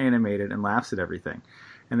funnier, more animated, and laughs at everything,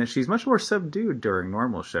 and that she's much more subdued during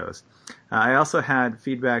normal shows. I also had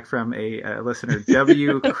feedback from a listener,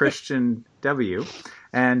 W. Christian W,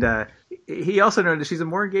 and he also noted that she's a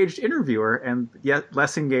more engaged interviewer and yet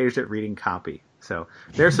less engaged at reading copy. So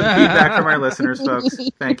there's some feedback from our listeners, folks.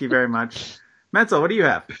 Thank you very much. Mental, what do you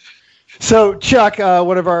have? So Chuck,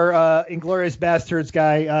 one of our Inglorious Bastards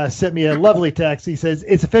guy, sent me a lovely text. He says,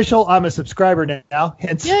 "It's official. I'm a subscriber now.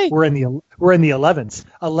 Hence, Yay. we're in the 11s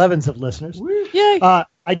of listeners. Yay.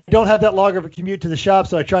 I don't have that long of a commute to the shop,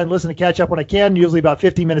 so I try and listen to catch up when I can, usually about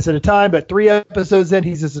 15 minutes at a time. But 3 episodes in,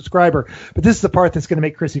 he's a subscriber. But this is the part that's going to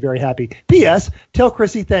make Chrissy very happy. P.S. Tell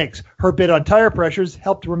Chrissy thanks. Her bid on tire pressures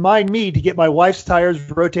helped remind me to get my wife's tires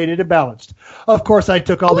rotated and balanced. Of course, I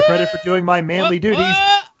took all the credit for doing my manly duties.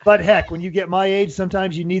 But heck, when you get my age,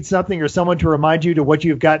 sometimes you need something or someone to remind you to what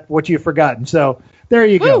you've forgotten. So there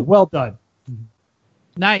you go. Woo. Well done.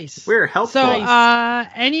 Nice. We're helpful. So,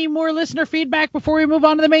 any more listener feedback before we move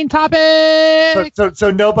on to the main topic?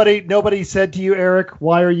 So nobody said to you, Eric,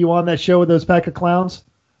 why are you on that show with those pack of clowns?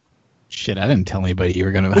 Shit, I didn't tell anybody you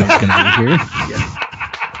were gonna be here.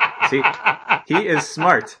 See, he is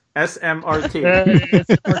smart. SMRT.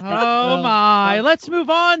 Oh my. Let's move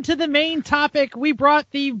on to the main topic. We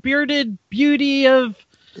brought the bearded beauty of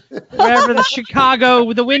wherever the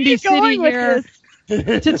Chicago, the Windy City here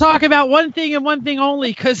to talk about one thing and one thing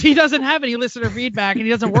only, because he doesn't have any listener feedback and he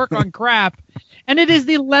doesn't work on crap. And it is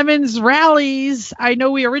the Lemons rallies. I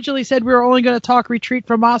know we originally said we were only going to talk Retreat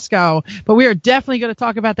from Moscow, but we are definitely going to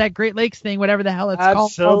talk about that Great Lakes thing, whatever the hell it's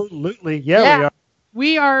called. Absolutely. Yeah,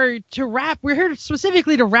 we are. We're here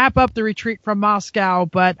specifically to wrap up the Retreat from Moscow,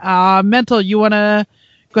 but Mental, you want to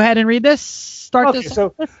go ahead and read this? Okay,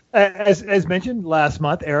 so as mentioned last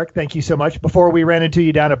month, Eric, thank you so much. Before we ran into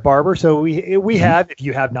you down at Barber, so we have, if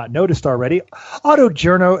you have not noticed already, Auto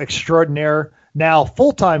Journo Extraordinaire, now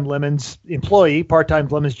full-time Lemons employee, part-time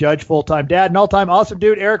Lemons judge, full-time dad, and all-time awesome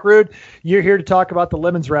dude, Eric Rude. You're here to talk about the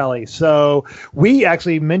Lemons rally. So we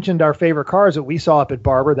actually mentioned our favorite cars that we saw up at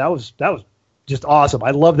Barber. That was just awesome.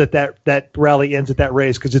 I love that rally ends at that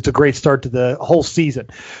race because it's a great start to the whole season.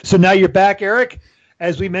 So now you're back, Eric.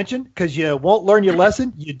 As we mentioned, because you won't learn your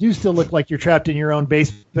lesson, you do still look like you're trapped in your own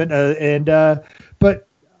basement. But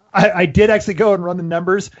I did actually go and run the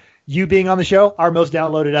numbers. You being on the show, our most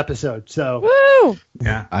downloaded episode. So Woo!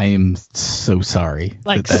 Yeah. I am so sorry.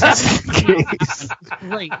 Like that's the case.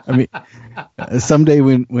 Great. I mean, someday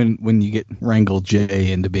when you get Wrangle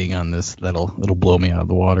J into being on this, it'll blow me out of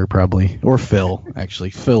the water probably. Or Phil, actually.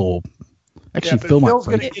 Phil but Phil Phil's might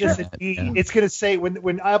going fight to get us for an that, E. yeah. It's going to say when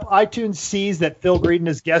iTunes sees that Phil Greedon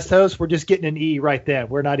is guest host, we're just getting an E right then.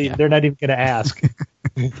 We're not even. They're not even going to ask.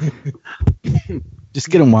 Just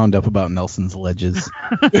get him wound up about Nelson's ledges.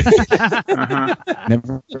 Uh-huh.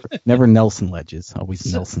 Never Nelson ledges.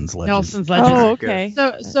 Always Nelson's ledges. Nelson's Legend. Oh, okay.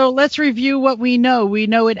 So let's review what we know. We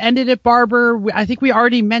know it ended at Barber. I think we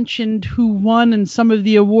already mentioned who won and some of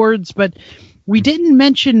the awards, but we didn't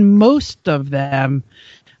mention most of them.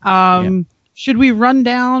 Should we run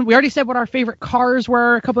down? We already said what our favorite cars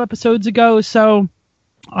were a couple episodes ago, so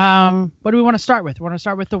What do we want to start with? We want to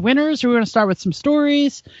start with the winners, or we want to start with some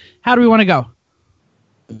stories? How do we want to go?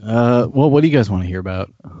 Well, what do you guys want to hear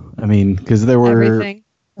about? I mean, because there were Everything.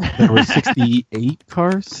 68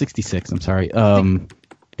 cars, 66. I'm sorry.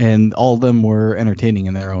 And all of them were entertaining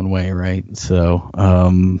in their own way, right? So,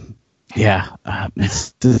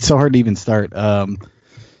 it's so hard to even start.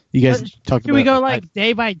 You guys talked about. Can we go like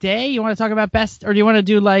day by day? You want to talk about best, or do you want to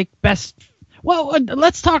do like best? Well,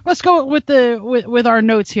 let's go with our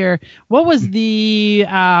notes here. What was the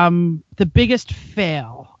biggest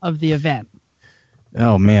fail of the event?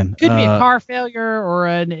 Oh man, Could be a car failure or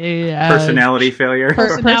a personality failure.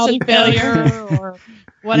 Personality failure or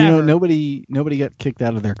whatever. You know, nobody got kicked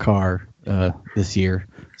out of their car this year,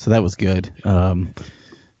 so that was good.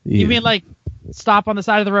 You mean like stop on the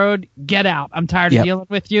side of the road, get out? I'm tired of dealing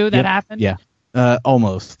with you. That happened. Yeah.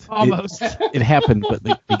 Almost. Almost. It happened, but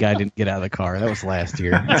the guy didn't get out of the car. That was last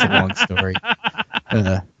year. It's a long story.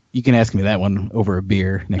 You can ask me that one over a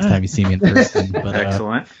beer next time you see me in person. But,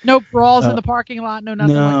 Excellent. No brawls in the parking lot. No,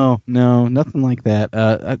 nothing. No, nothing like that.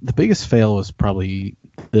 The biggest fail was probably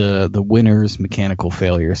the winner's mechanical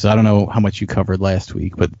failure. So I don't know how much you covered last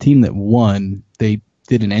week, but the team that won, they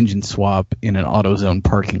did an engine swap in an AutoZone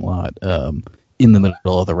parking lot in the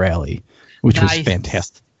middle of the rally, which was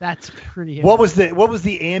fantastic. That's pretty. What was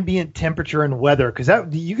the ambient temperature and weather? Because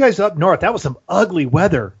you guys up north, that was some ugly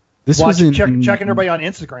weather. Checking everybody on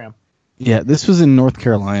Instagram. Yeah, this was in North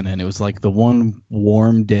Carolina, and it was like the one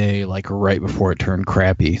warm day, like right before it turned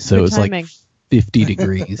crappy. So it was like 50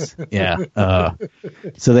 degrees. Yeah.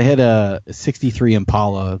 So they had a 63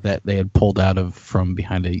 Impala that they had pulled out of from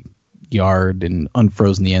behind a yard and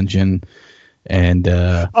unfrozen the engine. And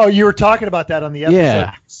you were talking about that on the episode,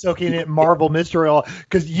 yeah. Soaking it Marble Mystery Oil,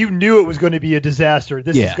 because you knew it was going to be a disaster.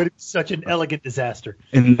 This is going to be such an elegant disaster.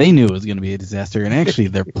 And they knew it was going to be a disaster. And actually,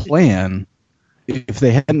 their plan, if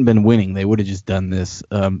they hadn't been winning, they would have just done this.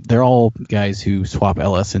 They're all guys who swap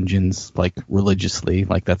LS engines like religiously,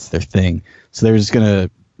 like that's their thing. So they were just going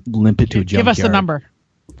to limp it to a junkyard. Give us the number.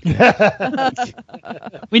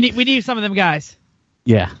 We need some of them guys.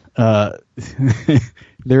 Yeah.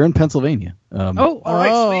 They're in Pennsylvania. All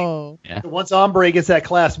right, sweet. Yeah. Once Ombre gets that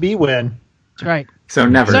Class B win. That's right. So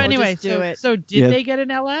never. So anyway, so did they get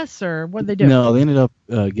an LS or what did they do? No, they ended up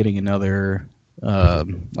getting another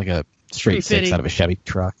like a straight six out of a Chevy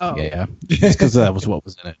truck. Oh. Yeah. Just because that was what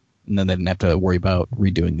was in it. And then they didn't have to worry about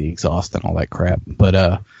redoing the exhaust and all that crap.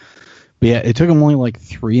 But yeah, it took them only like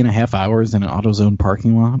 3.5 hours in an AutoZone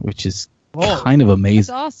parking lot, which is kind of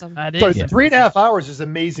amazing. That's awesome. That So is. 3.5 hours is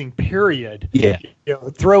amazing, period. Yeah.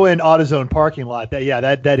 Throw in AutoZone parking lot.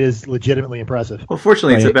 That is legitimately impressive. Well,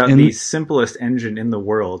 fortunately, it's Right. about And- the simplest engine in the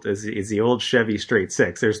world is the old Chevy straight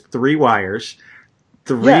six. There's 3 wires,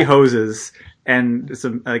 3 hoses, and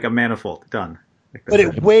some like a manifold. Done. Like But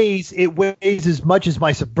that's it weighs as much as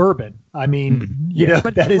my Suburban. I mean,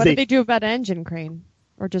 What that is did they do about engine crane?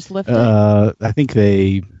 Or just lift it? I think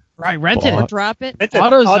they Right, rent it. Or drop it?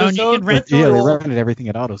 AutoZone, you can rent they it. rented everything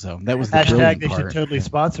at AutoZone. That was the Hashtag brilliant they should part. totally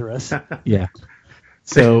sponsor us. Yeah.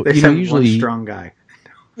 So they have usually one strong guy.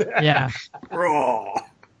 Yeah.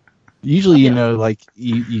 Usually, like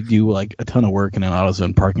you do like a ton of work in an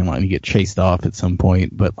AutoZone parking lot and you get chased off at some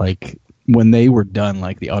point. But like when they were done,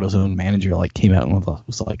 like the AutoZone manager like came out and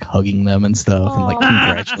was like hugging them and stuff and like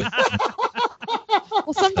congratulating them.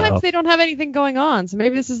 Well, sometimes they don't have anything going on, so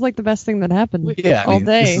maybe this is like the best thing that happened all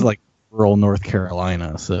day. This is like rural North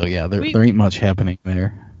Carolina, so yeah, there ain't much happening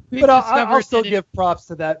there. But I'll still give props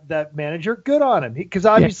to that manager. Good on him, because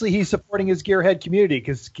obviously he's supporting his gearhead community.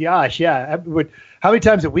 Because gosh, how many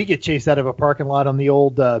times did we get chased out of a parking lot on the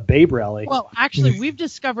old Babe Rally? Well, actually, we've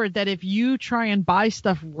discovered that if you try and buy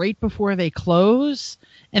stuff right before they close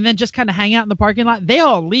and then just kind of hang out in the parking lot, they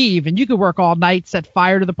all leave, and you could work all night, set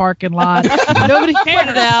fire to the parking lot. Nobody cared. Put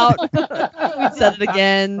it out. We'd set it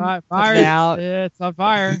again. Fire it out. It's on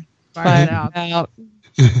fire. Fire it out.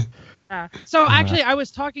 So actually, I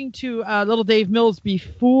was talking to little Dave Mills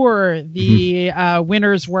before the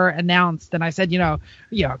winners were announced, and I said,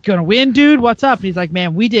 gonna win, dude. What's up? And he's like,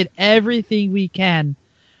 man, we did everything we can,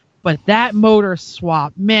 but that motor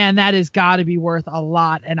swap, man, that has got to be worth a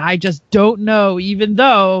lot, and I just don't know. Even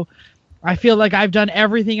though I feel like I've done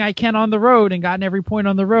everything I can on the road and gotten every point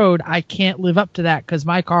on the road, I can't live up to that because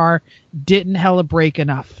my car didn't hella brake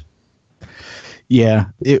enough. Yeah,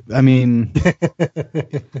 the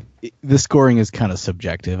scoring is kind of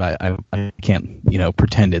subjective. I can't,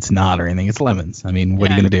 pretend it's not or anything. It's lemons. I mean,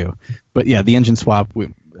 what are you going to do? But yeah, the engine swap,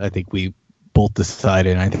 I think we both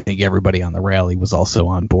decided, and I think everybody on the rally was also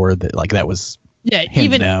on board that like that was Yeah,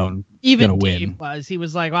 hands down, even gonna Dave win. he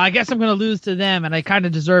was like, well, I guess I'm going to lose to them, and I kind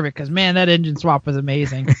of deserve it because, man, that engine swap was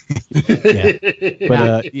amazing. Yeah,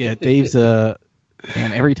 but Dave's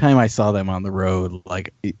and every time I saw them on the road,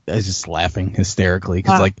 like I was just laughing hysterically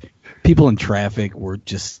because like people in traffic were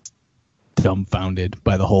just dumbfounded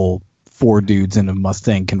by the whole 4 dudes in a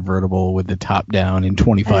Mustang convertible with the top down in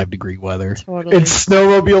 25-degree weather. Totally. In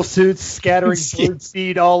snowmobile suits, scattering bird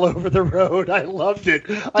seed all over the road. I loved it.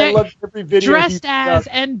 I loved every video. Dressed as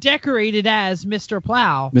and decorated as Mr.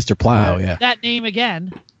 Plow. Mr. Plow, yeah. That name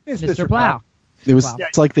again, It's Mr. Plow. It was. Wow.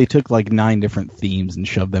 It's like they took like 9 different themes and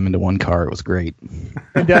shoved them into one car. It was great.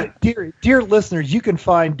 And dear listeners, you can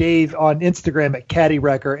find Dave on Instagram at Caddy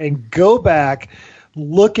Wrecker and go back,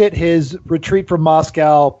 look at his Retreat from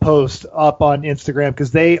Moscow post up on Instagram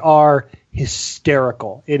because they are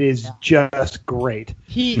hysterical. It is just great.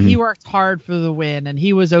 He worked hard for the win, and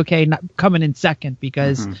he was okay not coming in second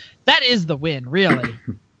because that is the win, really.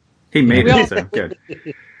 He made it, so good.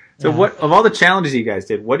 So what of all the challenges you guys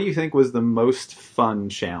did, what do you think was the most fun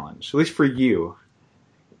challenge? At least for you.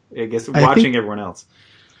 I guess watching everyone else.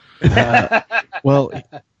 Well,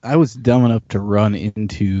 I was dumb enough to run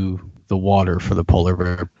into the water for the polar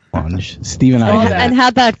bear plunge. Steve and I And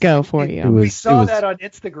how'd that go for you? We saw that on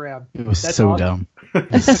Instagram. It was That's so awesome. dumb.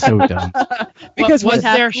 It was so dumb. Because was what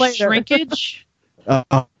there happened later? shrinkage?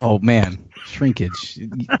 Oh man, shrinkage.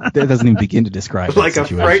 That doesn't even begin to describe Like that a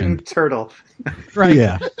situation. frightened turtle. Right.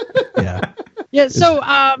 Yeah. Yeah. So,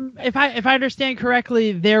 if I understand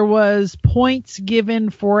correctly, there was points given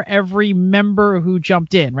for every member who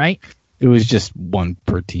jumped in, right? It was just one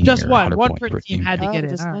per team. Just or one 100 per points team had to Oh, get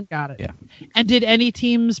in. just All right, one. got it. Yeah. And did any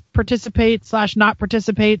teams participate / not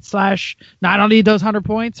participate / no, I don't need those 100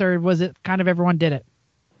 points, or was it kind of everyone did it?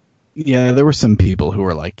 Yeah, there were some people who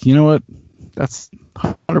were like, you know what? That's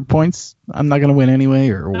 100 points. I'm not going to win anyway,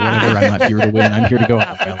 or whatever. I'm not here to win. I'm here to go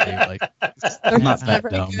out the belly. Like, I'm not that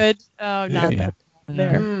Very dumb. good. Oh, not Yeah.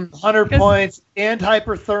 there. 100 points and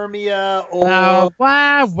hyperthermia. Oh,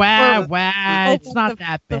 wah. Oh, It's not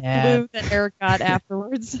that The bad. flu that Eric got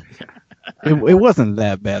afterwards. It wasn't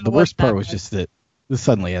that bad. The It worst wasn't part that was bad. just that it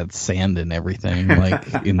suddenly had sand and everything,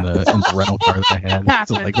 like in the rental car that I had.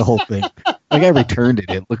 So like the whole thing, like I returned it.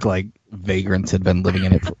 It looked like vagrants had been living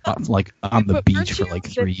in it for, like on the But beach weren't for you- like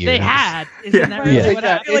 3 years. They had. Isn't that Yeah. really what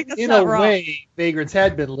happened? feel like that's in not a wrong. way, vagrants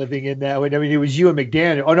had been living in that way. I mean, it was you and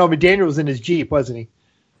McDaniel. Oh no, McDaniel was in his Jeep, wasn't he?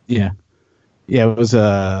 Yeah. Yeah, it was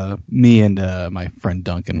me and my friend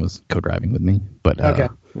Duncan was co-driving with me. But Okay.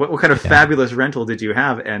 What kind of fabulous rental did you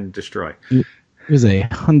have and destroy? it was a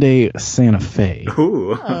Hyundai Santa Fe.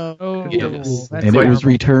 Ooh. Oh, Yeah. that's And it quite- was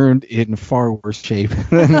returned in far worse shape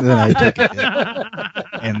than I took it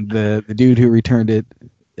in. And the dude who returned it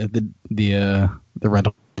at the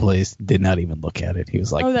rental place did not even look at it. He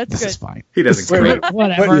was like, Oh, that's "This good. is fine." He doesn't Wait, care.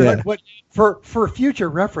 Whatever. Yeah. What for future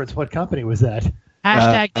reference? What company was that?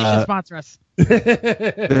 Hashtag they should sponsor us.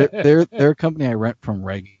 They're a company I rent from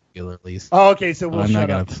regularly. So Oh, okay, so we'll I'm shut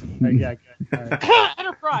not up. gonna. Yeah, good. All right.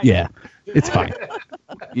 Enterprise. Yeah, it's fine.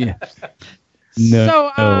 Yeah.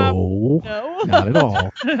 No, So, No. not at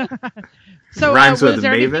all. So, Rhymes was with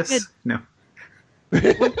there anything Mavis? No.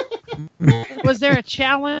 was there a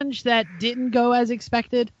challenge that didn't go as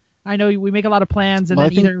expected? I know we make a lot of plans, and Well,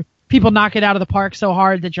 then I think- either people knock it out of the park so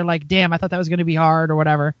hard that you're like, damn, I thought that was going to be hard or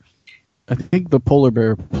whatever. I think the polar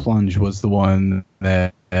bear plunge was the one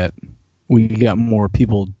that we got more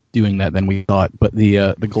people doing that than we thought. But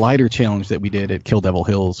the glider challenge that we did at Kill Devil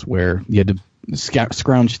Hills, where you had to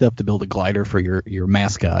scrounge stuff to build a glider for your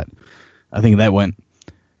mascot, I think that went.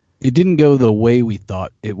 It didn't go the way we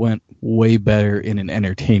thought. It went way better in an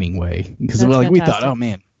entertaining way because That's we thought, fantastic. oh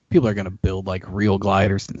man, people are gonna build like real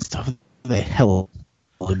gliders and stuff. The hell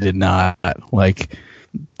did not. Like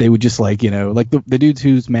they would just like like the dudes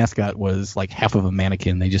whose mascot was like half of a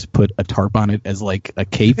mannequin. They just put a tarp on it as like a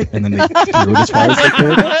cape, and then they threw it as far as they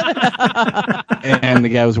could. And the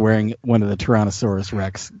guy was wearing one of the Tyrannosaurus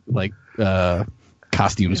Rex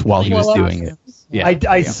costumes while he was doing it. Yeah,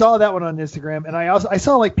 I saw that one on Instagram, and I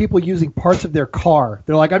saw like people using parts of their car.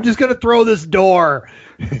 They're like, I'm just gonna throw this door.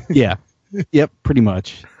 Yeah. Yep, pretty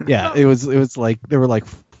much. Yeah, it was like there were like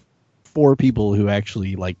 4 people who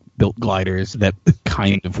actually like built gliders that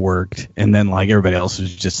kind of worked, and then like everybody else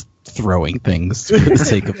was just throwing things for the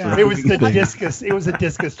sake of throwing It was the things. discus. It was a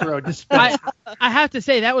discus throw. Just I have to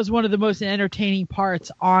say that was one of the most entertaining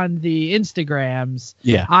parts on the Instagrams.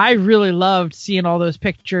 Yeah. I really loved seeing all those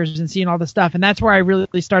pictures and seeing all the stuff, and that's where I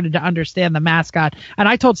really started to understand the mascot. And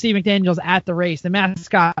I told Steve McDaniels at the race, the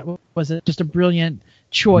mascot was just a brilliant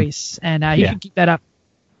choice, and he Yeah. can keep that up.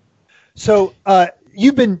 So,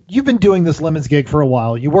 you've been doing this Lemons gig for a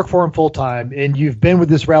while. You work for him full time, and you've been with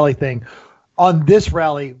this rally thing. On this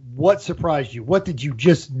rally, what surprised you? What did you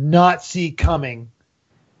just not see coming?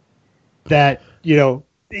 That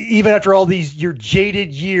even after all these your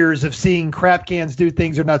jaded years of seeing crap cans do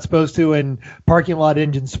things they're not supposed to and parking lot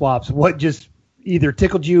engine swaps, what just either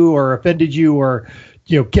tickled you or offended you or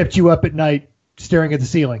kept you up at night staring at the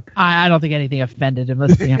ceiling? I don't think anything offended him,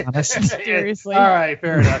 let's be honest. Seriously. All right,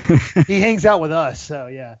 fair enough. He hangs out with us, so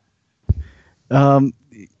yeah.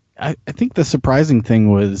 I think the surprising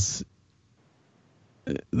thing was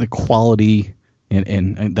the quality,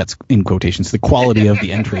 and that's in quotations, the quality of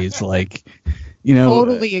the entries. Like,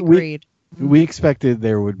 Totally agreed. We expected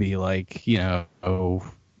there would be 10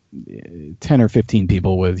 or 15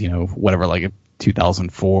 people with, whatever, like a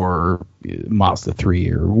 2004 Mazda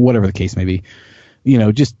 3 or whatever the case may be,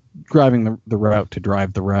 just driving the route to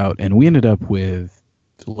drive the route. And we ended up with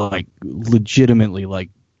legitimately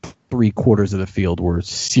 3/4 of the field were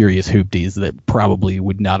serious hoopties that probably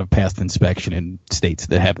would not have passed inspection in states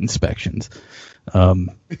that have inspections.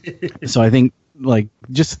 So I think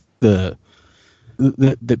just the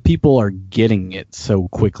people are getting it so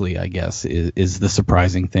quickly, I guess, is the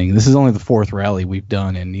surprising thing. This is only the 4th rally we've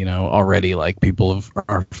done, and already people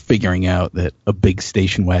are figuring out that a big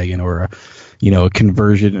station wagon or a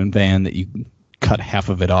conversion van that you cut half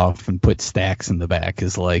of it off and put stacks in the back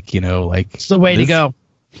is It's the way to go.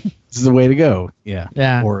 This is the way to go. Yeah.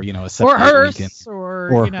 Yeah. Or a hearse, Lincoln.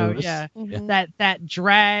 or hearse. yeah. Yeah. That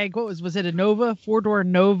drag. What was it? A Nova, 4-door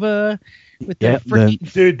Nova with Yeah, the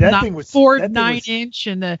freaking Dude, that thing was Ford that thing 9-inch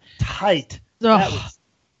and the tight. That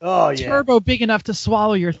was, yeah. turbo big enough to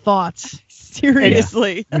swallow your thoughts.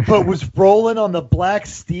 Seriously. But was rolling on the black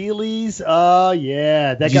Steelies. Oh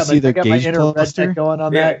yeah, Did you see the got my gauge inner cluster? redneck going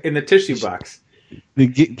on Yeah, that. in the tissue box. The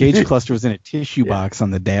gauge cluster was in a tissue box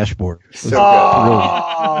on the dashboard. So It was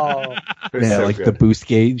Oh, It was yeah, so like good. the boost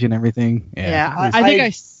gauge and everything. Yeah, I- I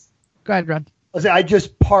think go ahead, Ron. I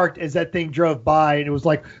just parked as that thing drove by, and it was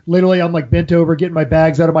literally I'm bent over getting my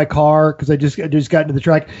bags out of my car because I just got into the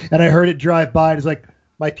track, and I heard it drive by, and it's like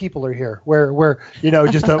my people are here. Where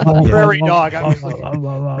just a prairie dog. I was like,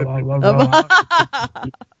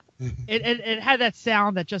 It had that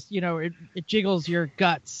sound that just it jiggles your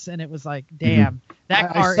guts, and it was like, damn,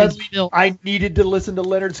 that car is suddenly- built. I needed to listen to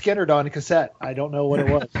Leonard Skinner on cassette. I don't know what it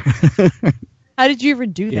was. How did you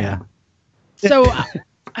even do Yeah. So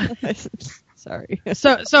that? Sorry.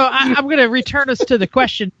 So I'm going to return us to the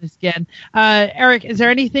question again. Eric, is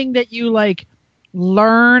there anything that you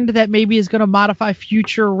learned that maybe is going to modify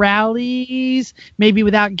future rallies, maybe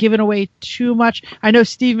without giving away too much? I know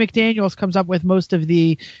Steve McDaniels comes up with most of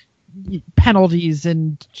the penalties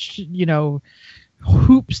and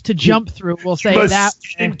hoops to jump through. We'll say Must that.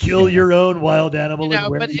 and kill your own wild animal. and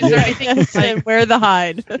wear but it. is there anything Wear the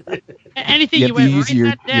hide. anything You you have to went use write your-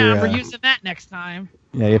 that down? your, We're using that next time.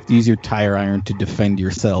 Yeah, you have to use your tire iron to defend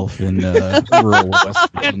yourself in rural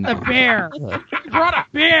West Get Virginia. the bear. You brought a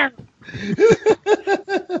bear.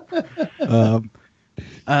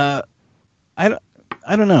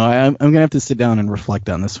 I don't know. I'm gonna have to sit down and reflect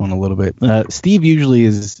on this one a little bit. Steve's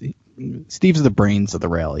the brains of the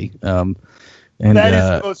rally. And That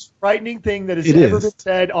is the most frightening thing that has it ever is, been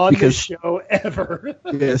said on because- this show ever.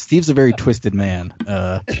 yeah, Steve's a very twisted man.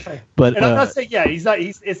 But And I'm not saying, he's not.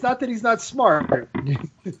 It's not that he's not smart.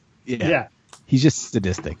 Yeah. he's just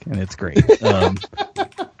sadistic, and it's great.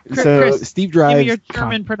 So Chris, Steve Give drives. me your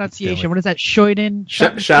German pronunciation. What is that? Scheuden?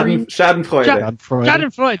 Schadenfreude.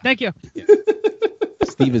 Schadenfreude. Thank you.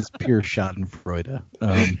 Steve is pure Schadenfreude.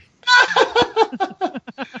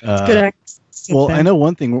 Good. Well, I know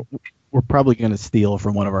one thing we're probably going to steal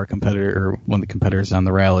from one of our one of the competitors on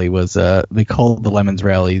the rally was they called the Lemons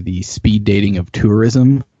Rally the speed dating of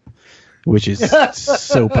tourism, which is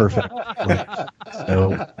so perfect.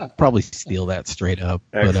 So probably steal that straight up.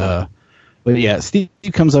 But yeah, Steve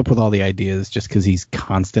comes up with all the ideas just because he's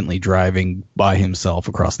constantly driving by himself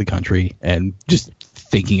across the country and just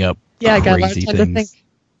thinking up I got a lot of crazy time to things. think.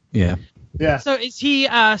 Yeah. Yeah. So is he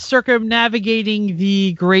circumnavigating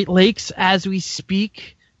the Great Lakes as we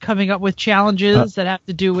speak, coming up with challenges that have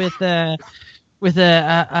to do with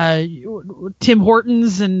Tim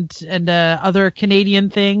Hortons and other Canadian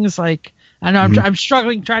things? Like, I know I'm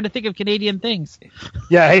struggling trying to think of Canadian things.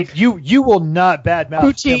 Yeah. Hey, you will not badmouth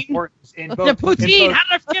Poutine. Tim Hortons in The both. poutine. How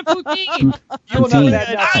did I forget poutine? You will not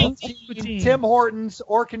Poutine. badmouth Poutine. Tim Hortons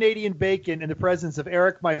or Canadian bacon in the presence of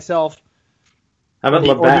Eric, myself, How about or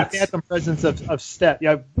the Labatt's? phantom presence of Steph.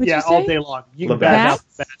 Yeah, What'd you all say? day long. You can Labatt's?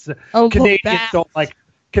 badmouth Labatt's. Oh, Canadians Labatt's. don't like.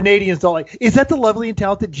 Canadians don't like. Is that the lovely and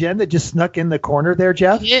talented Jen that just snuck in the corner there,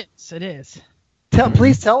 Jeff? It is.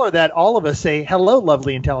 Please tell her that all of us say hello,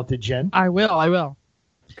 lovely and talented Jen. I will.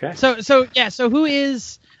 Okay. So who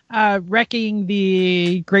is wrecking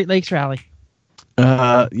the Great Lakes Rally?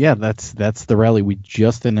 Yeah, that's the rally we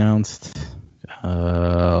just announced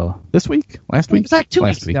last week. It was like 2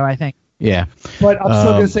 weeks ago, I think. Yeah, But I'm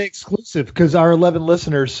still going to say exclusive because our 11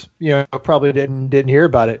 listeners, probably didn't hear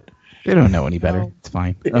about it. they don't know any better. No. It's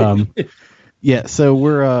fine. Yeah, so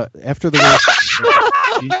we're after the race.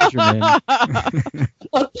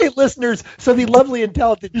 Okay, listeners. So the lovely and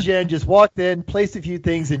talented Jen just walked in, placed a few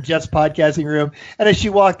things in Jeff's podcasting room, and as she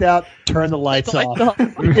walked out, turned the lights off.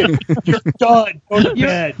 You're done. Go to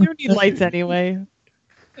bed. You don't need lights anyway.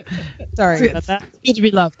 Sorry about that. It's good to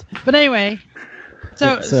be loved. But anyway,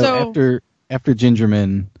 so after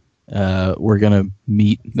Gingerman, we're gonna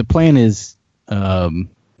meet. The plan is to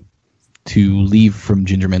leave from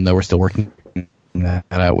Gingerman, though we're still working that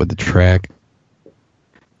out with the track.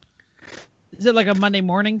 is it like a Monday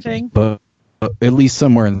morning thing? But at least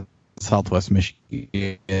somewhere in Southwest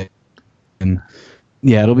Michigan. And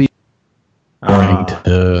yeah, it'll be morning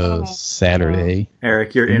to Saturday.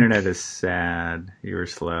 Eric, your internet is sad. You were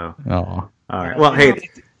slow. Oh, All right. Well, hey,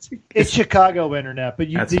 It's Chicago internet, but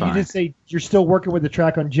you That's did fine. you just say you're still working with the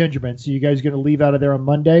track on Gingerman, so you guys going to leave out of there on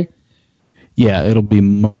Monday? yeah, it'll be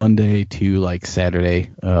Monday to like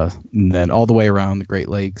Saturday, and then all the way around the Great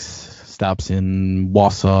Lakes. Stops in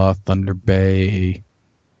Wausau, Thunder Bay,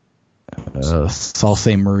 Sault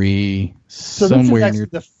Ste. Marie, So this is somewhere actually near.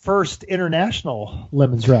 the first international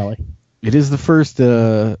Lemons Rally. It is the first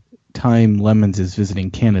time Lemons is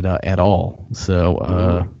visiting Canada at all.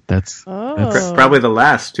 So that's Oh. probably the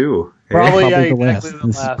last too. Probably, yeah, the last. exactly the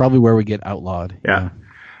This is last. probably where we get outlawed. Yeah.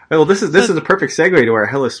 Well, this is a perfect segue to our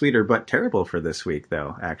Hello Sweeter but Terrible for this week,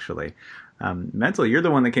 though. Actually, Mental, you're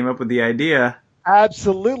the one that came up with the idea.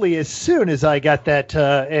 Absolutely. As soon as I got that,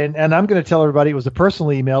 and I'm going to tell everybody it was a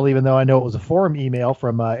personal email, even though I know it was a forum email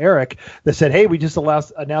from Eric that said, hey, we just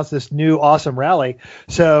announced this new awesome rally.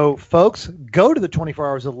 So, folks, go to the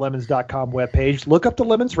 24hoursoflemons.com webpage, look up the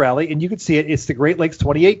Lemons Rally, and you can see it. It's the Great Lakes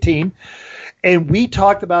 2018. And we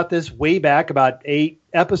talked about this way back about 8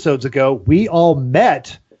 episodes ago. We all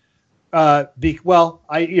met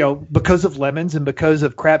because of Lemons and because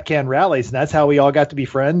of Crap Can Rallies, and that's how we all got to be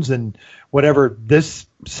friends and whatever this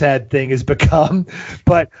sad thing has become.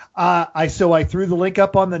 But I threw the link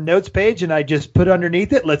up on the notes page and I just put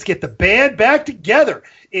underneath it, let's get the band back together.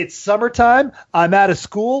 It's summertime. I'm out of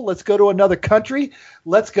school. Let's go to another country.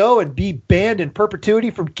 Let's go and be banned in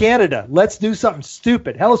perpetuity from Canada. Let's do something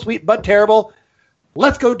stupid. Hello, sweet but terrible.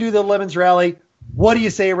 Let's go do the Lemons Rally. What do you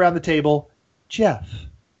say around the table, Jeff?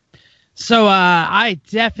 So I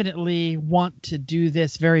definitely want to do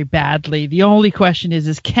this very badly. The only question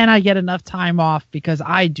is can I get enough time off? Because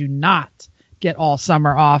I do not get all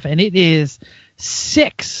summer off, and it is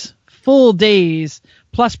 6 full days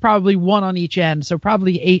plus probably 1 on each end, so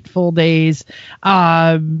probably 8 full days.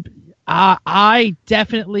 I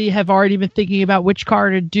definitely have already been thinking about which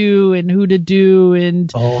car to do and who to do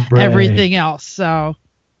and everything else. So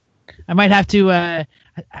I might have to.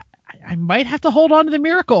 I might have to hold on to the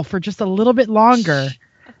Miracle for just a little bit longer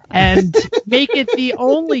and make it the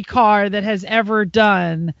only car that has ever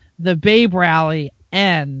done the Babe Rally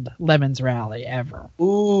and Lemons Rally ever.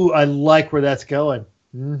 Ooh, I like where that's going.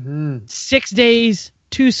 Mm-hmm. 6 days,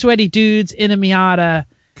 2 sweaty dudes in a Miata.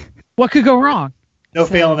 What could go wrong? No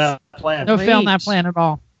failing that plan. No failing that plan at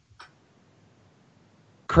all.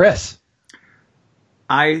 Chris.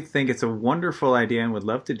 I think it's a wonderful idea and would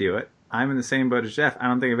love to do it. I'm in the same boat as Jeff. I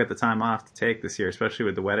don't think I've got the time off to take this year, especially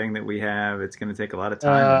with the wedding that we have. It's going to take a lot of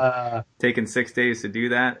time. Taking 6 days to do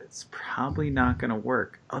that, it's probably not going to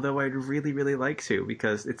work. Although I'd really, really like to,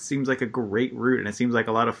 because it seems like a great route and it seems like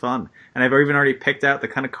a lot of fun. And I've even already picked out the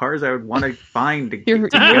kind of cars I would want to find to go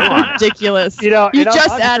on it. Ridiculous. You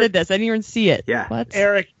just added this. I didn't even see it. Yeah. What?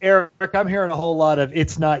 Eric, I'm hearing a whole lot of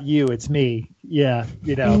it's not you, it's me. Yeah,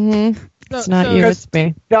 Mm-hmm. It's not you, it's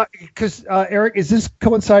me. Because Eric, is this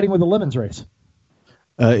coinciding with the Lemons race?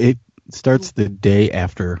 It starts the day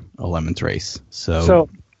after a Lemons race. So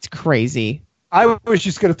It's crazy. I was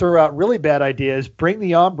just going to throw out really bad ideas. Bring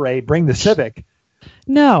the Ombre, bring the Civic.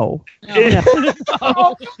 No. No.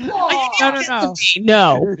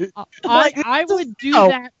 I would do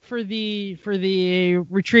that for the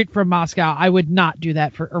retreat from Moscow. I would not do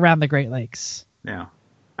that for around the Great Lakes. Yeah.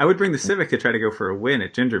 I would bring the Civic to try to go for a win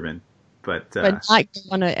at Gingerman. But not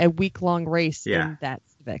on a week-long race in that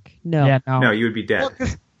Civic. No. Yeah, no, you would be dead.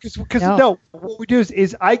 Because No. no, what we do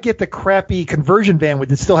is I get the crappy conversion van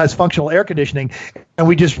that still has functional air conditioning, and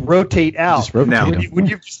we just rotate out. Just rotate No. them. When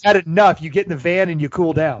you've just had enough, you get in the van and you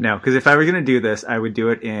cool down. No, because if I were going to do this, I would do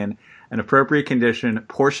it in an appropriate condition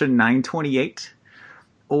Porsche 928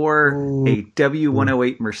 or a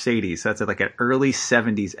W108 Mercedes. That's like an early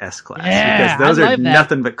 70s S-Class. Yeah, because those I are love that.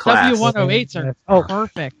 nothing but class. W108s are Oh.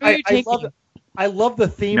 perfect. Who are you I love the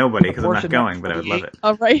theme. Nobody, of the because I'm not Porsche going, but I would love it.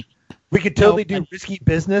 All right. We could totally No, do risky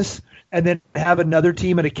business and then have another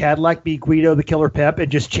team in a Cadillac be Guido the Killer Pep and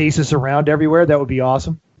just chase us around everywhere. That would be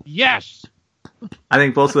awesome. Yes. I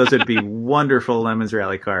think both of those would be wonderful Lemons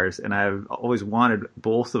Rally cars, and I've always wanted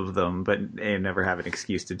both of them, but I never have an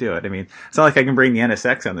excuse to do it. I mean, it's not like I can bring the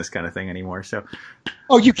NSX on this kind of thing anymore. So,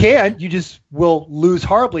 Oh, you can. You just will lose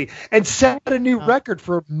horribly and set a new record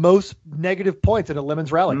for most negative points in a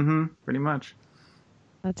Lemons Rally. pretty much.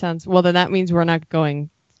 That sounds well. Then that means we're not going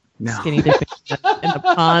No. skinny dipping in the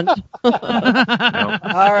pond. No.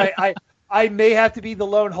 All right. I may have to be the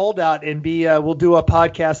lone holdout and we'll do a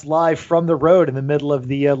podcast live from the road in the middle of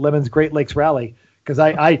the Lemons Great Lakes Rally. Cause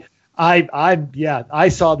I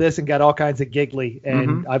saw this and got all kinds of giggly,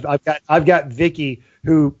 and I've got Vicky,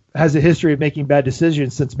 who has a history of making bad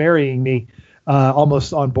decisions since marrying me,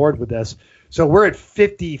 almost on board with this. So we're at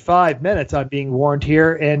 55 minutes. I'm being warned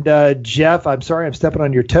here. And Jeff, I'm sorry I'm stepping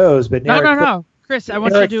on your toes, but No. Chris, I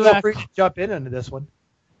want you to Eric, do feel a. free to jump in into this one.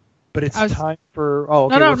 But it's I was- time for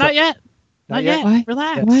okay, No, what's up? not yet. Not yet. Why?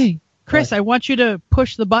 Relax. Why? Chris, I want you to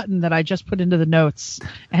push the button that I just put into the notes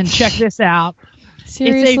and check this out. It's a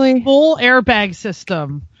Seriously? full airbag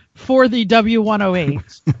system for the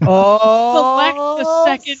W108. Oh, Select the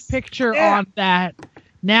second picture snap. on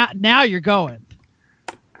that. Now you're going.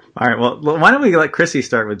 All right, well, why don't we let Chrissy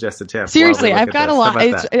start with just a tip? Seriously, while we look I've got at a this? lot. How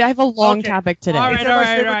about that? I have a long Okay. topic today. All right. It's everybody's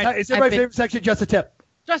favorite right. It's everybody's I've been- favorite section. Just a tip.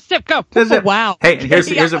 Just tip, go. Just a tip. Wow. Hey, and here's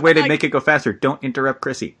Yeah, a way to like- make it go faster. Don't interrupt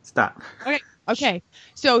Chrissy. Stop. Okay.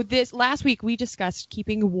 So this last week we discussed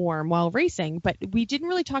keeping warm while racing, but we didn't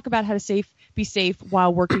really talk about how to be safe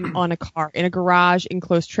while working on a car in a garage,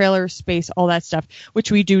 enclosed trailer space, all that stuff,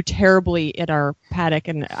 which we do terribly in our paddock.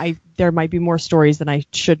 And there might be more stories than I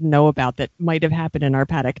should know about that might have happened in our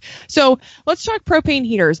paddock. So let's talk propane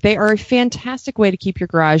heaters. They are a fantastic way to keep your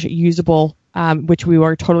garage usable, which we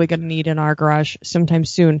are totally going to need in our garage sometime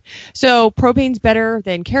soon. So propane's better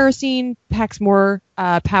than kerosene, packs more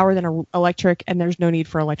power than electric, and there's no need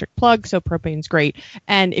for electric plug, so propane's great.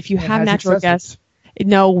 And if you It have has natural accessories. gas,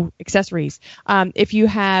 no accessories. If you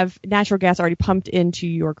have natural gas already pumped into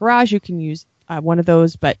your garage, you can use one of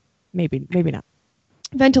those, but maybe not.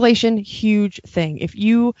 Ventilation, huge thing. If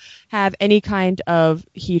you have any kind of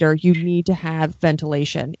heater, you need to have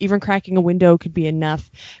ventilation. Even cracking a window could be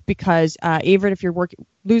enough, because even if you're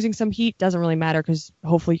losing some heat, doesn't really matter, because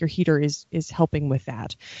hopefully your heater is helping with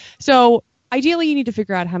that. So ideally, you need to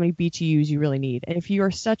figure out how many BTUs you really need. And if you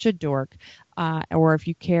are such a dork, or if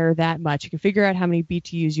you care that much, you can figure out how many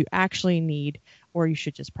BTUs you actually need, or you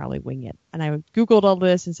should just probably wing it. And I Googled all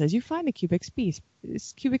this, and says you find the cubic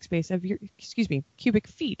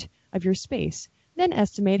feet of your space, then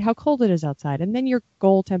estimate how cold it is outside, and then your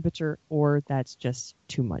goal temperature, or that's just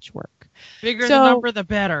too much work. Bigger So- the number, the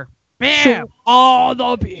better. Bam! Sure. All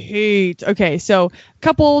the heat. Okay, so a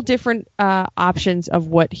couple different options of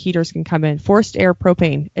what heaters can come in. Forced air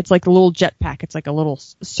propane. It's like a little jetpack. It's like a little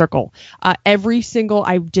circle. I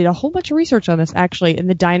did a whole bunch of research on this, actually, in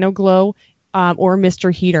the Dino Glow or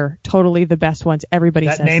Mr. Heater. Totally the best ones. Everybody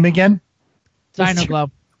That says name again? Dino Glow.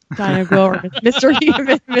 Dino Glow or Mr. Heater.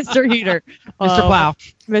 Mr. Plow.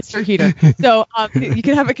 Mr. Heater. So you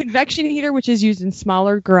can have a convection heater, which is used in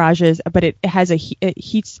smaller garages, but it has it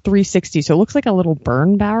heats 360, so it looks like a little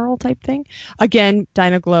burn barrel type thing. Again,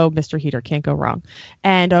 Dynaglow, Mr. Heater, can't go wrong.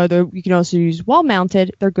 And you can also use wall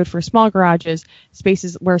mounted. They're good for small garages,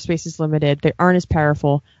 spaces where space is limited. They aren't as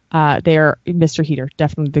powerful. They are Mr. Heater,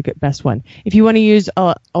 definitely the best one. If you want to use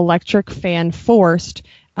electric fan forced,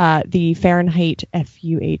 the Fahrenheit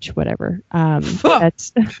FUH whatever.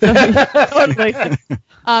 That's totally.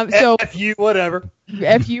 So FU whatever.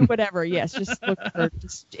 FU whatever. Yes, just look for.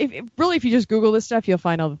 If you just Google this stuff, you'll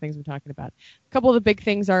find all the things I'm talking about. A couple of the big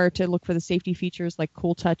things are to look for the safety features like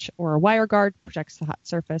Cool Touch or a wire guard, protects the hot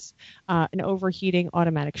surface, an overheating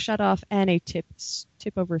automatic shutoff, and a tip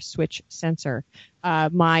over switch sensor.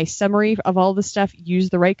 My summary of all this stuff: use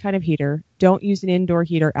the right kind of heater. Don't use an indoor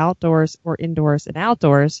heater outdoors or indoors and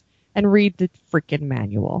outdoors, and read the freaking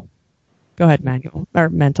manual. Go ahead, manual or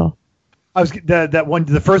mental.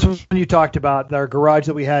 The first one you talked about, our garage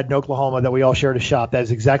that we had in Oklahoma that we all shared a shop. That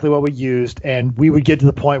is exactly what we used, and we would get to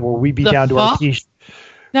the point where we'd be The down to our fuck? t-shirt.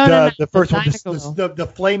 The first one,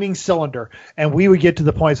 the flaming cylinder. And we would get to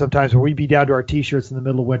the point sometimes where we'd be down to our T-shirts in the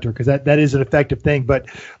middle of winter because that is an effective thing. But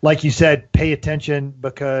like you said, pay attention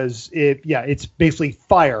because it's basically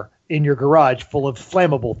fire in your garage full of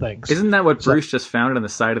flammable things. Isn't that what Bruce just found on the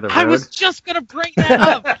side of the road? I was just going to bring that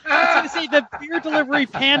up. I was going to say the beer delivery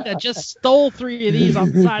panda just stole 3 of these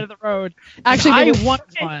on the side of the road. Actually, I want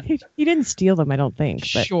one. He didn't steal them, I don't think.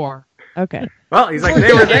 But, sure. Okay. Well, he's like,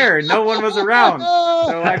 they were there and no one was around.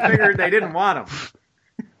 So I figured they didn't want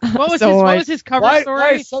them. What was his cover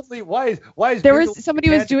story? Why is there was somebody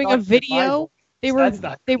was doing a video. They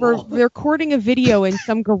were recording a video in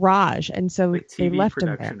some garage, and so like they TV left him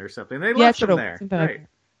production there. or something. They left him there. Right.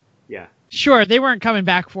 Yeah. Sure, they weren't coming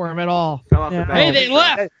back for him at all. Fell off the Hey, they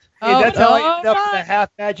left. Hey, that's how I ended up in a half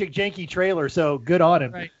magic janky trailer. So good on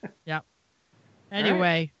him. Right. Yeah.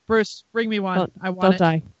 Anyway, Bruce, bring me one. I want Don't it.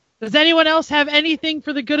 die. Does anyone else have anything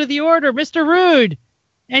for the good of the order, Mr. Rude?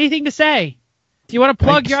 Anything to say? Do you want to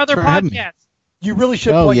plug your other podcast? You really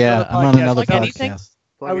should. Oh plug yeah, your other I'm on podcast. another Like anything? podcast.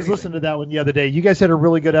 I was listening to that one the other day. You guys had a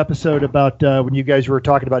really good episode about when you guys were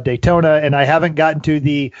talking about Daytona, and I haven't gotten to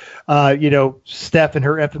the, Steph and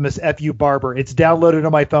her infamous "F.U. Barber." It's downloaded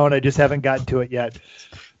on my phone. I just haven't gotten to it yet.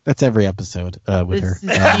 That's every episode with her.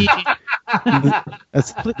 This is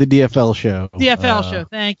That's the DFL show. DFL show.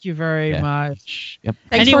 Thank you very yeah. much. Yep.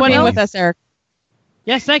 Thanks Anyone for being else? with us, Eric.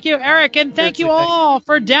 Yes, thank you, Eric, and thank you all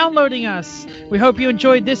for downloading us. We hope you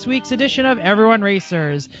enjoyed this week's edition of Everyone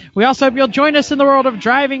Racers. We also hope you'll join us in the world of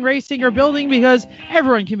driving, racing, or building because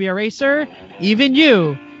everyone can be a racer, even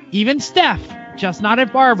you, even Steph, just not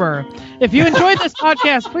at Barber. If you enjoyed this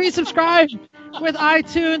podcast, please subscribe with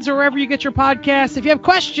iTunes or wherever you get your podcasts. If you have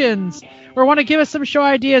questions or want to give us some show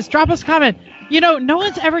ideas, drop us a comment. No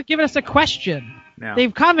one's ever given us a question. No.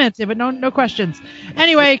 They've commented, but no questions.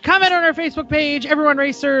 Anyway, comment on our Facebook page, Everyone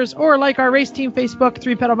Racers, or like our race team Facebook,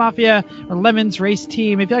 3 Pedal Mafia, or Lemons Race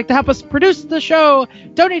Team. If you'd like to help us produce the show,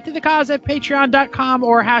 donate to the cause at patreon.com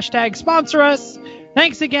or #sponsor us.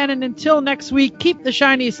 Thanks again, and until next week, keep the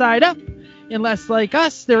shiny side up. Unless, like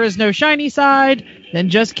us, there is no shiny side, then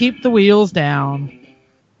just keep the wheels down.